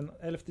iväg. Den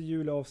 11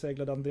 juli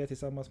avseglade André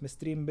tillsammans med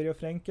Strindberg och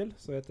Frenkel,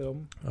 så heter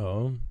de.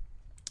 Ja.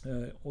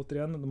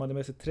 Återigen, de hade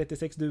med sig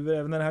 36 duvor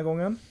även den här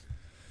gången.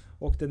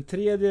 Och den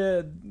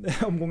tredje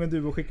omgången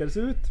duvor skickades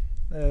ut.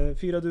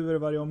 4 duvor i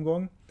varje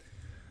omgång.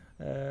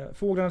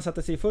 Fåglarna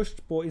satte sig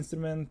först på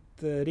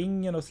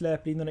instrumentringen och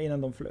släplinorna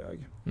innan de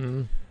flög.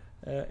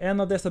 En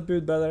av dessa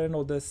budbärare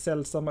nådde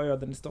sällsamma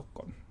öden i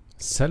Stockholm.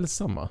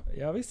 Sällsamma?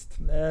 Ja, visst.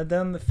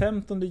 Den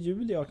 15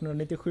 juli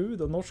 1897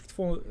 då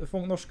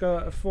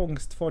norska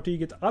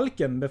fångstfartyget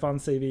Alken befann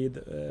sig vid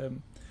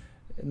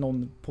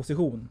någon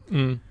position.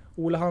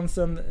 Ola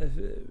Hansen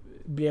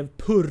blev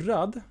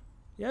purrad.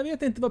 Jag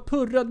vet inte vad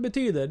purrad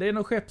betyder. Det är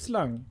någon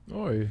skeppslang.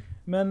 Oj.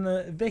 Men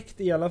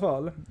väckt i alla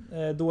fall.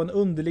 Då en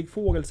underlig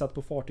fågel satt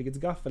på fartygets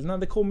gaffel. Den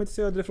hade kommit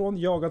söderifrån,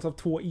 jagats av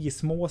 2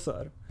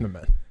 ismåsar.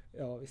 Men.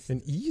 Ja, visst.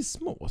 En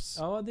ismås?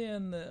 Ja, det är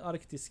en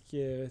arktisk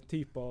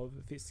typ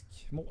av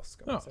fiskmås,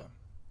 kan man säga.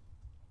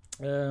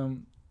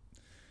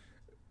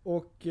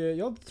 Och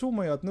jag tror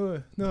man ju att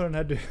nu har den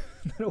här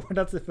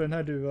ordnat sig för den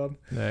här duvan.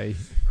 Nej.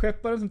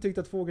 Skepparen som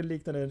tyckte att fågeln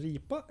liknade en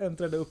ripa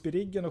äntrade upp i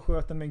riggen och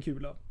sköt den med en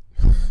kula.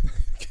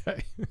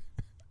 Okej.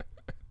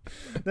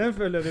 Den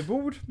föll över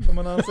bord och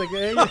man ansåg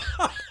ej.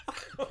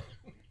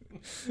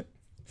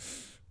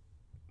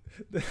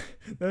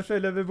 Den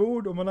föll över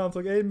bord och man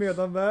ansåg ej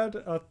mödan värd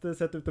att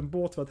sätta ut en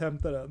båt för att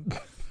hämta den.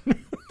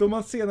 Då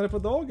man senare på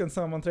dagen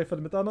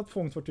sammanträffade med ett annat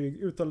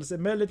fångstfartyg uttalade sig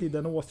emellertid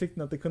den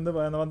åsikten att det kunde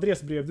vara en av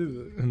Andrés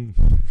brevduvor.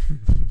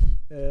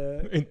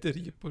 Inte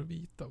ripor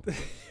vita.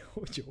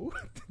 Jo,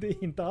 det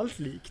är inte alls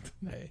likt.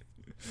 Nej.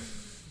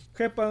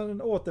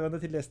 Skepparen återvände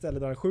till det ställe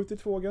där han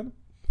skjutit fågeln.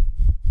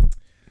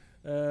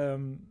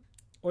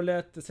 Och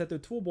lät sätta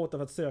ut 2 båtar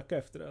för att söka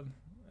efter den.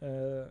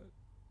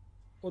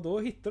 Och då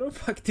hittar de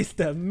faktiskt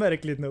den,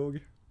 märkligt nog.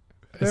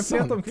 Den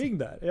flöt omkring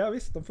där. Ja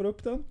visst, de får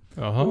upp den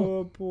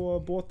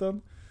på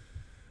båten.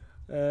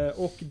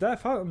 Och där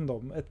fann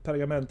de ett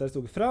pergament där det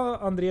stod från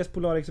Andrés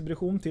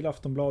polarexpedition till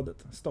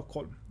Aftonbladet,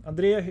 Stockholm.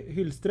 André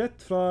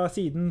Hyllsträtt från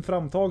sidan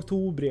framtag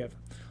 2 brev.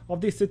 Av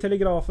disse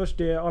telegrafers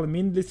det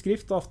almindelig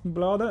skrift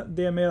Aftonbladet,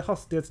 det med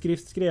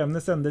hastighetsskrift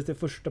skrevne sändes till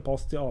första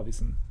post till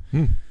avisen.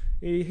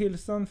 I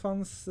hylsan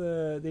fanns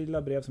det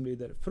lilla brev som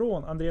lyder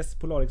från Andrés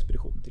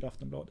polarexpedition till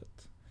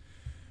Aftonbladet.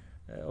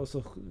 Och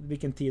så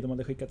vilken tid de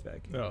hade skickat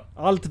iväg. Ja.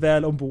 Allt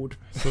väl ombord.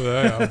 Så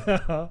där,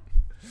 ja.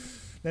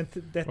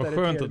 Detta vad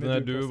skönt att den här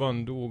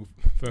duvan dog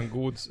för en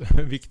god,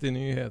 viktig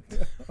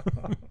nyhet.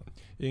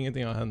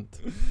 Ingenting har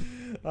hänt.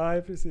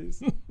 Nej,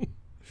 precis.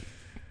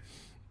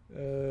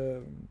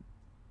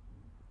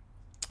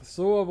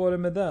 Så var det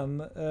med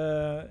den.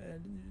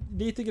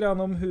 Lite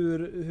grann om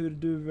hur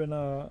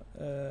duvorna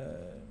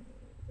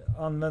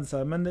används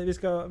här. Men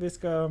vi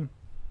ska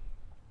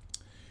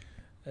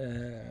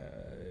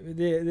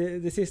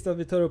det sista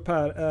vi tar upp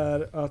här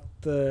är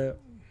att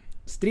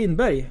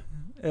Strindberg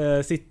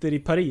sitter i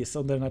Paris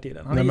under den här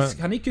tiden.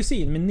 Han är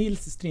kusin med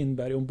Nils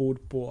Strindberg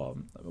ombord på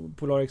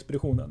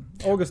polarexpeditionen.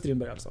 August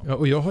Strindberg alltså. Ja,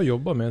 och jag har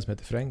jobbat med en som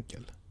heter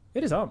Fränkel.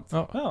 Är det sant?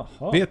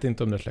 Ja. Vet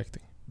inte om det är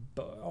släkting.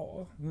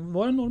 Ja,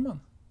 var det norrman?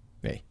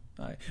 Nej.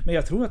 Men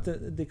jag tror att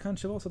det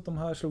kanske var så att de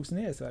här slogs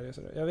ner i Sverige.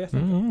 Så jag vet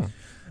inte.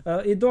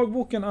 I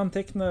dagboken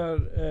antecknar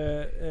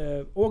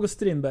August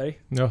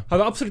Strindberg. Ja. Han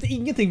har absolut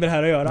ingenting med det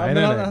här att göra.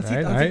 Han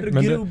sitter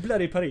och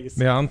grubblar i Paris.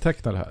 Men jag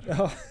antecknar det här.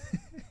 Ja.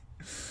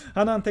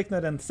 Han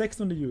antecknar den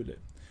 16 juli.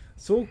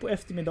 Såg på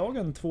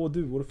eftermiddagen 2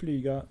 duvor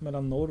flyga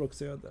mellan norr och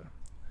söder.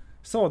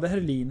 Sade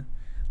Herlin.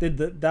 Det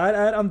där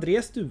är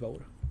Andrés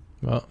duvor.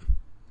 Va?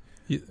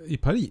 I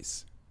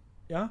Paris?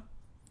 Ja.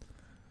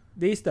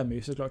 Det stämmer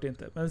ju såklart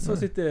inte. Men så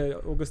sitter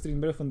August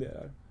Strindberg och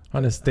funderar.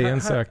 Han är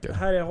stensäker.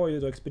 Här har ju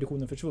då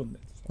expeditionen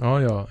försvunnit.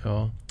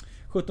 Ja.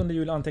 17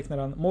 juli antecknar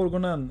han.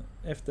 Morgonen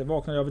efter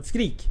vaknade jag av ett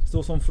skrik.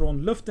 Så som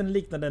från luften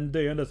liknade en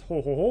döendes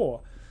ho.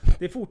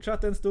 Det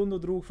fortsatte en stund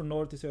och drog från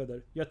norr till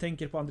söder. Jag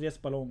tänker på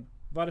Andrés ballong.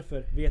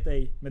 Varför? Vet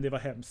ej, men det var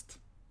hemskt.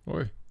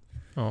 Oj.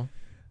 Ja.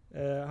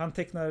 Han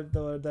tecknar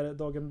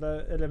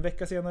eller en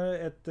vecka senare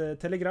ett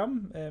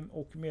telegram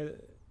och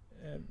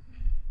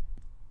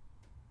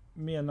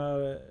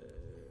menar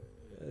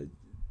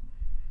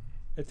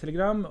ett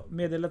telegram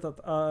meddelat att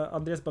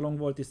Andrés ballong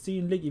varit i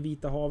synlig i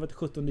Vita havet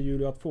 17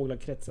 juli och att fåglar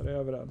kretsar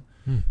över den.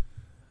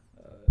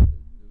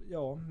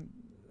 Ja,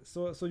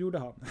 så gjorde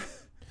han.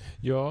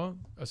 Ja,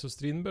 alltså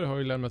Strindberg har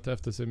ju lämnat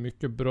efter sig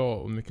mycket bra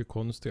och mycket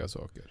konstiga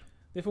saker.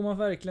 Det får man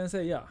verkligen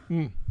säga.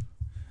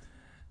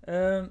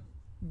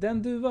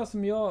 Den duva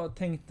som jag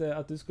tänkte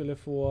att du skulle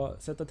få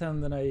sätta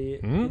tänderna i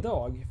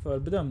idag för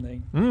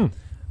bedömning.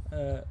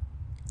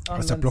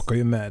 Alltså jag plockar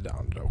ju med det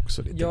andra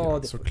också lite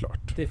grann,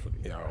 såklart. Det får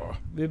vi. Ja,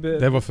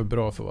 det var för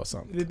bra för att vara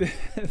sant. Vi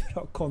behöver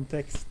ha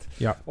kontext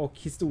och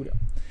historia.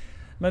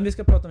 Men vi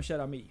ska prata om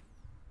kerami.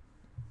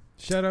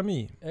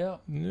 Kerami. Ja.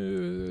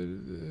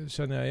 Nu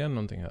känner jag igen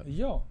någonting här.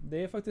 Ja,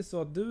 det är faktiskt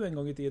så att du en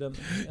gång i tiden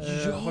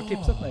har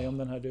tipsat mig om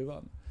den här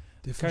duvan.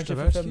 Det är första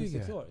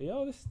världskriget.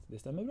 Ja, visst. Det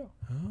stämmer bra.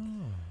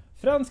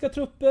 Franska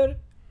trupper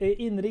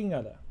är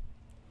inringade.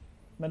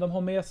 Men de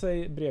har med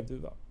sig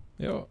brevduva.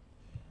 Ja.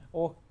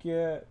 Och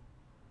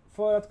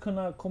för att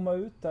kunna komma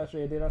ut där så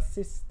är deras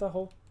sista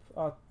hopp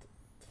att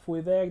få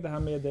iväg det här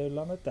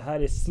meddelandet. Det här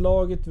är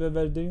slaget vid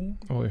Verdun.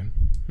 Oj.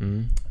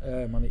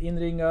 Man är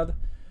inringad.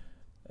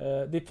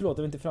 Det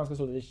är inte franska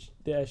soldater.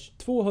 Det är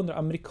 200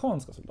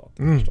 amerikanska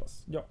soldater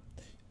förstås. Ja.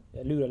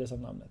 Jag lurades av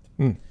namnet.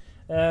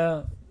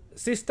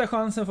 Sista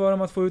chansen för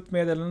dem att få ut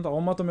meddelandet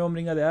om att de är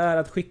omringade är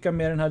att skicka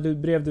med den här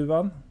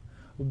brevduvan.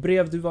 Och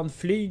brevduvan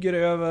flyger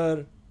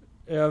över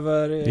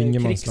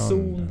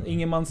krigszon,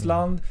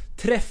 ingenmansland,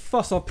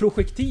 träffas av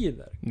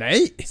projektiler.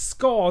 Nej!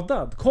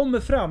 Skadad, kommer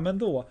fram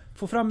ändå,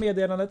 får fram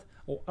meddelandet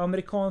och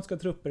amerikanska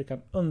trupper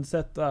kan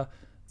undsätta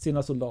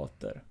sina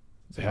soldater.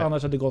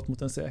 Annars hade det gått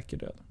mot en säker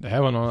död. Det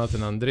här var något annat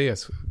än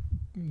Andrés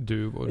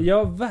duvor.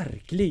 Ja,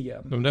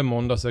 verkligen. De där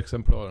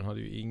måndagsexemplaren hade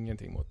ju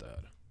ingenting mot det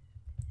här.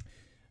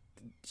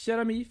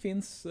 Kerami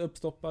finns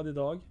uppstoppad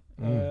idag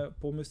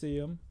på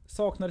museum.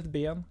 Saknar ett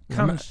ben.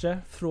 Kanske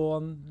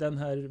från den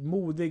här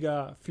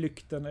modiga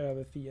flykten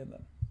över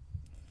fienden.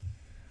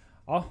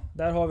 Ja,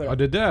 där har vi det. Ja,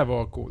 det där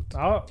var coolt.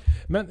 Ja.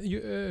 Men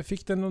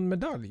fick den någon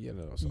medalj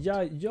eller något sånt?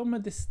 Ja,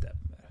 men det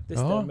stämmer. Det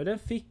stämmer. Den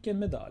fick en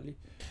medalj.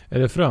 Är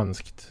det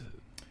franskt?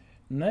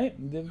 Nej,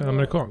 det var...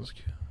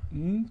 Amerikansk?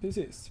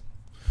 Precis.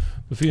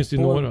 Då finns det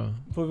ju några.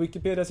 På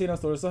Wikipedia-sidan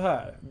står det så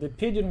här. The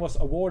pigeon was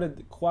awarded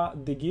Croix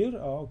de Guerre.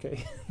 Ja, okej.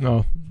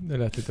 Ja, det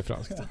lät lite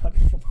franskt. Ja,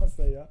 det får man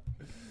säga.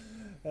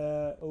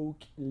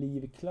 Oak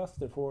Leave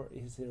Cluster for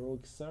his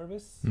heroic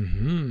service.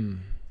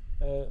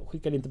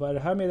 Skickade inte bara det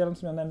här meddelandet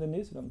som jag nämnde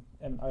nyss, utan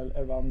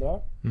även andra.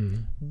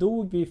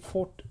 Dog vid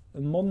Fort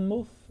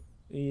Monmouth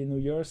i New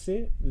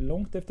Jersey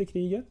långt efter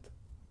kriget.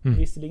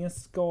 Visserligen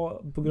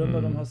på grund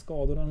av de här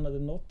skadorna han hade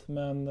nått,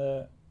 men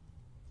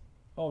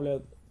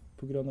avled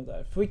på grund av det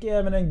här. Fick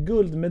även en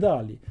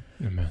guldmedalj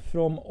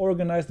från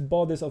Organized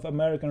Bodies of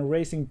American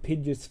Racing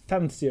Pigeons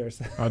Fanciers.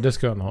 Ja, det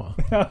ska han ha.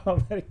 Ja,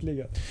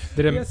 verkligen.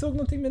 Jag såg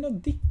någonting med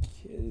någon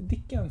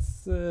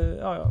Dickens.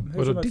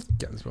 Vadå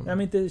Dickens? Ja,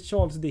 men inte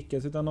Charles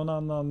Dickens utan någon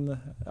annan.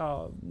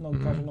 Ja,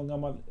 kanske någon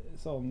gammal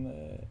sån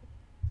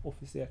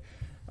officer.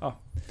 Ja.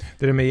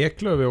 Det där med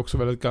eklöv är också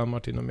väldigt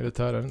gammalt inom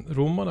militären.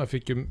 Romarna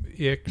fick ju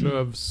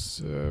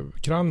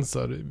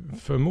eklövskransar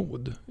för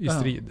mod i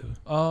strid.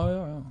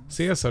 Ja.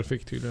 Caesar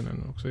fick tydligen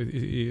en också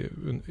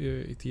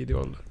i tidig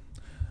ålder.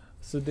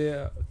 Så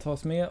det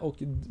tas med och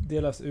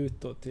delas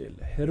ut då till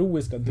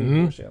heroiska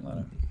duvor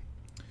senare.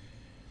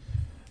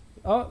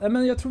 Ja,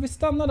 men jag tror vi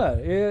stannar där.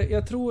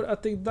 Jag tror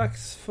att det är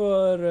dags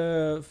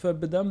för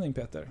bedömning,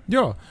 Peter.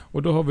 Ja,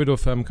 och då har vi då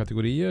 5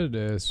 kategorier. Det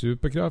är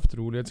superkraft,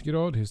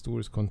 rolighetsgrad,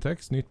 historisk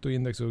kontext,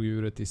 nyttoindex och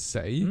djuret i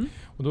sig.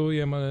 Och då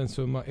ger man en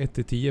summa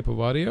 1-10 på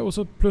varje och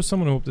så plussar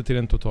man ihop det till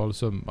en total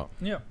summa.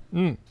 Ja.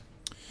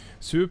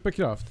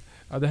 Superkraft.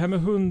 Ja, det här med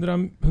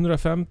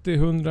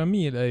 150-100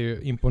 mil är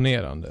ju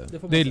imponerande.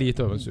 Det är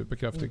lite av en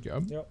superkraft tycker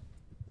jag. Ja.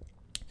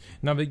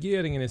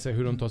 Navigeringen i sig,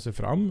 hur de tar sig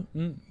fram,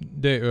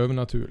 det är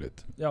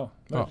övernaturligt. Ja,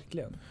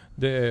 verkligen. Ja,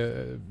 det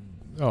är,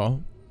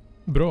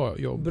 bra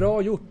jobb.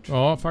 Bra gjort.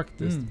 Ja,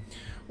 faktiskt.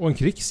 Och en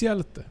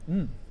krigshjälte.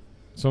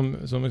 Som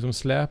liksom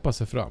släpar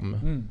sig fram.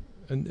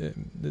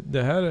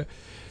 Det här,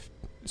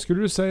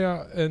 skulle du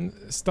säga en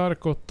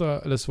stark 8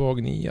 eller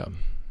svag 9?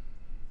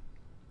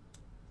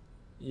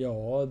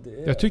 Ja,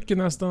 jag tycker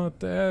nästan att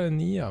det är en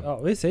 9.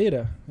 Ja, vi säger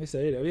det.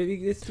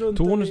 Vi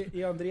struntar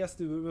i Andreas,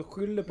 du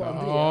skyller på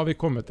Andreas. Ja, vi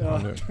kommer till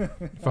han nu.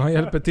 För han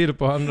hjälper till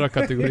på andra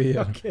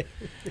kategorier. Okay.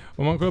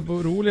 Om man kollar på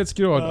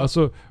rolighetsgrad,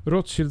 alltså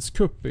Rothschilds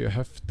kupp är ju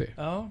häftig.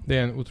 Ja. Det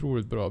är en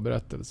otroligt bra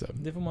berättelse.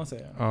 Det får man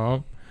säga.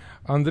 Ja.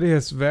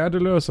 Andreas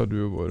värdelösa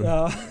duvor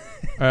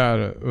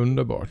är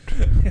underbart.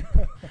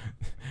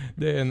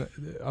 Det är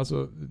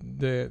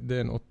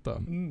en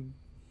 8.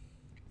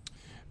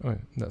 Oj,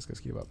 där ska jag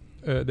skriva.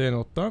 Det är en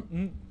 8.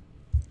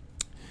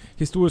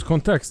 Historisk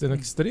kontext är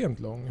extremt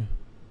lång.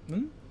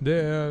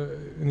 Det är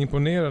en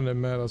imponerande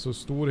med alltså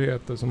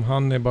storheter som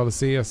Hannibal,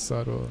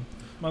 Caesar och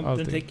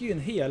den täcker ju en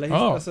hel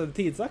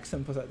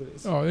tidsaxeln på sätt och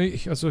vis. Ja,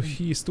 alltså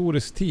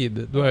historisk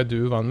tid, då är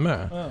duvan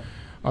med.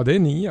 Ja, det är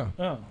 9.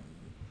 Ja.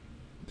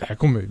 Det här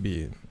kommer ju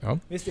bli... Ja.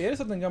 Visst är det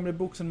så att den gamla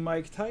boxen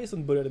Mike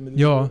Tyson började med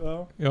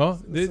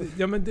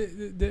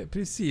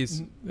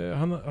precis.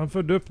 Han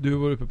förde upp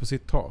duvor uppe på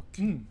sitt tak.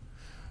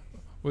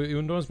 Och i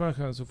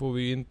underhållsbranschen så får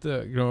vi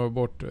inte glömma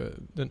bort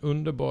den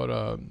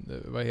underbara,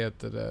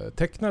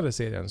 tecknade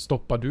serien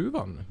Stoppa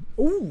duvan.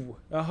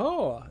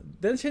 Jaha,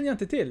 den känner jag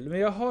inte till. Men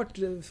jag har hört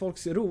folk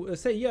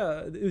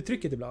säga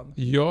uttrycket ibland.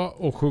 Ja,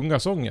 och sjunga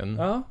sången.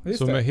 Ja,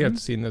 som är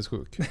helt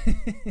sinnessjuk.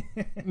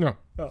 Ja.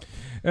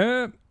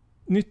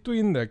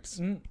 Nyttoindex.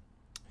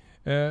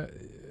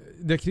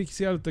 Det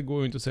krigshjälte går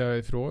ju inte att säga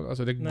ifrån.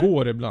 Alltså det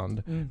går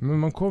ibland. Men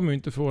man kommer ju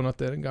inte ifrån att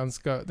det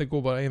är det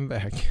går bara en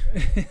väg.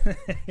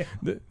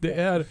 det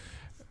är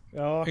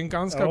en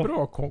ganska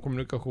bra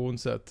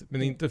kommunikationssätt.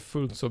 Men inte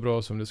fullt så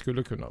bra som det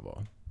skulle kunna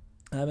vara.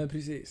 Nej, men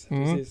precis.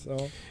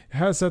 Ja.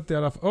 Här sätter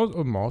jag i alla fall...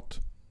 Och mat.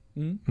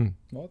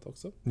 Mat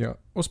också. Ja.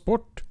 Och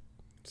sport.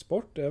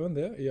 Sport, även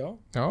det. Ja.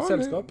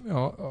 Sällskap.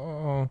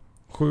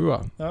 7.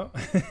 Ja.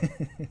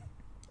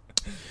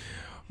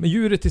 Men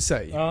djuret i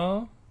sig.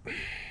 Ja.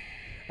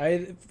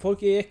 Nej,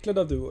 folk är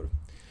äcklade av duvor.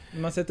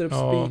 Man sätter upp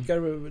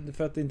spikar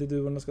för att inte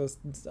duvorna ska...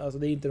 Alltså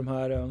det är inte de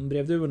här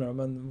brevduvorna,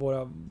 men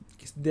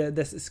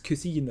dess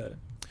kusiner.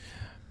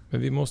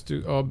 Men vi måste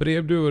ju...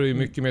 brevduvor är ju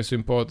mycket mer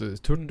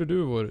sympatiskt.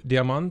 Turturduvor,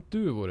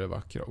 diamantduvor är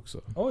vackra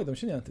också. Oj, de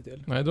känner jag inte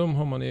till. Nej, de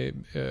har man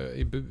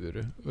i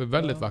bur.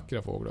 Väldigt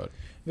vackra fåglar.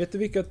 Vet du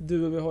vilka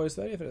duvor vi har i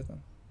Sverige förresten?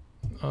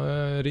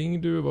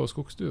 Ringduva och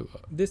skogsduva.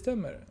 Det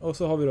stämmer. Och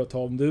så har vi då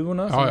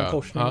tamduvorna som är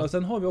korsningar. Och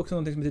sen har vi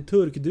också något som heter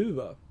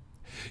turkduva.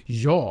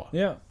 Ja,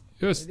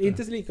 just det.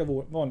 Inte så lika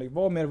vanlig.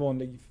 Var mer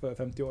vanlig för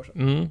 50 år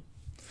sedan.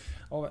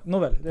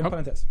 Nåväl, det är en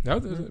parentes.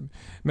 Ja,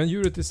 men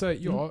djuret i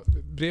sig,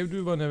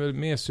 brevduvan är väl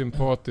mer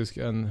sympatisk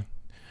än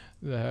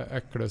det här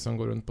äcklet som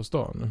går runt på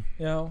stan.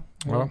 Ja.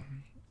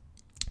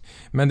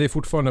 Men det är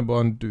fortfarande bara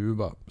en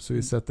duva, så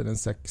vi sätter en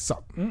 6.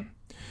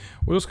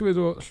 Och då ska vi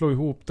då slå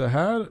ihop det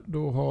här.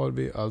 Då har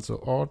vi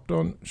alltså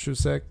 18,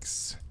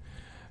 26,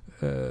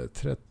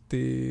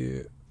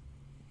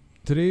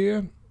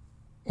 33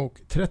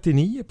 och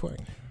 39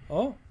 poäng.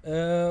 Ja,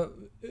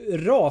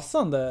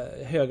 rasande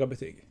höga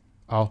betyg.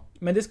 Ja.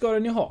 Men det ska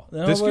den ju ha.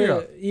 Den har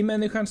varit i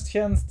människans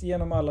tjänst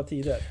genom alla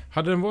tider.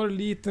 Hade den varit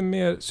lite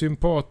mer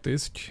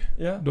sympatisk,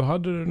 då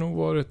hade det nog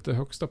varit det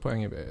högsta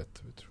poäng i V1.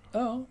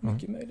 Ja,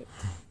 mycket möjligt.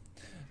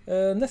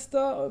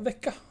 Nästa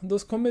vecka, då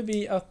kommer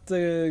vi att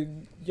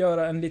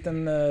göra en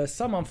liten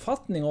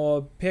sammanfattning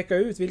och peka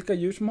ut vilka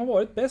djur som har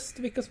varit bäst,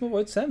 vilka som har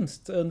varit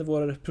sämst under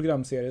vår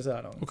programserie så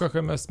här långt. Och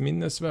kanske mest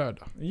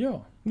minnesvärda.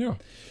 Ja.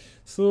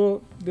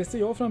 Så det ser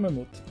jag fram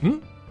emot.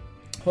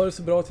 Ha det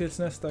så bra tills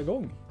nästa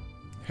gång.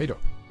 Hej då.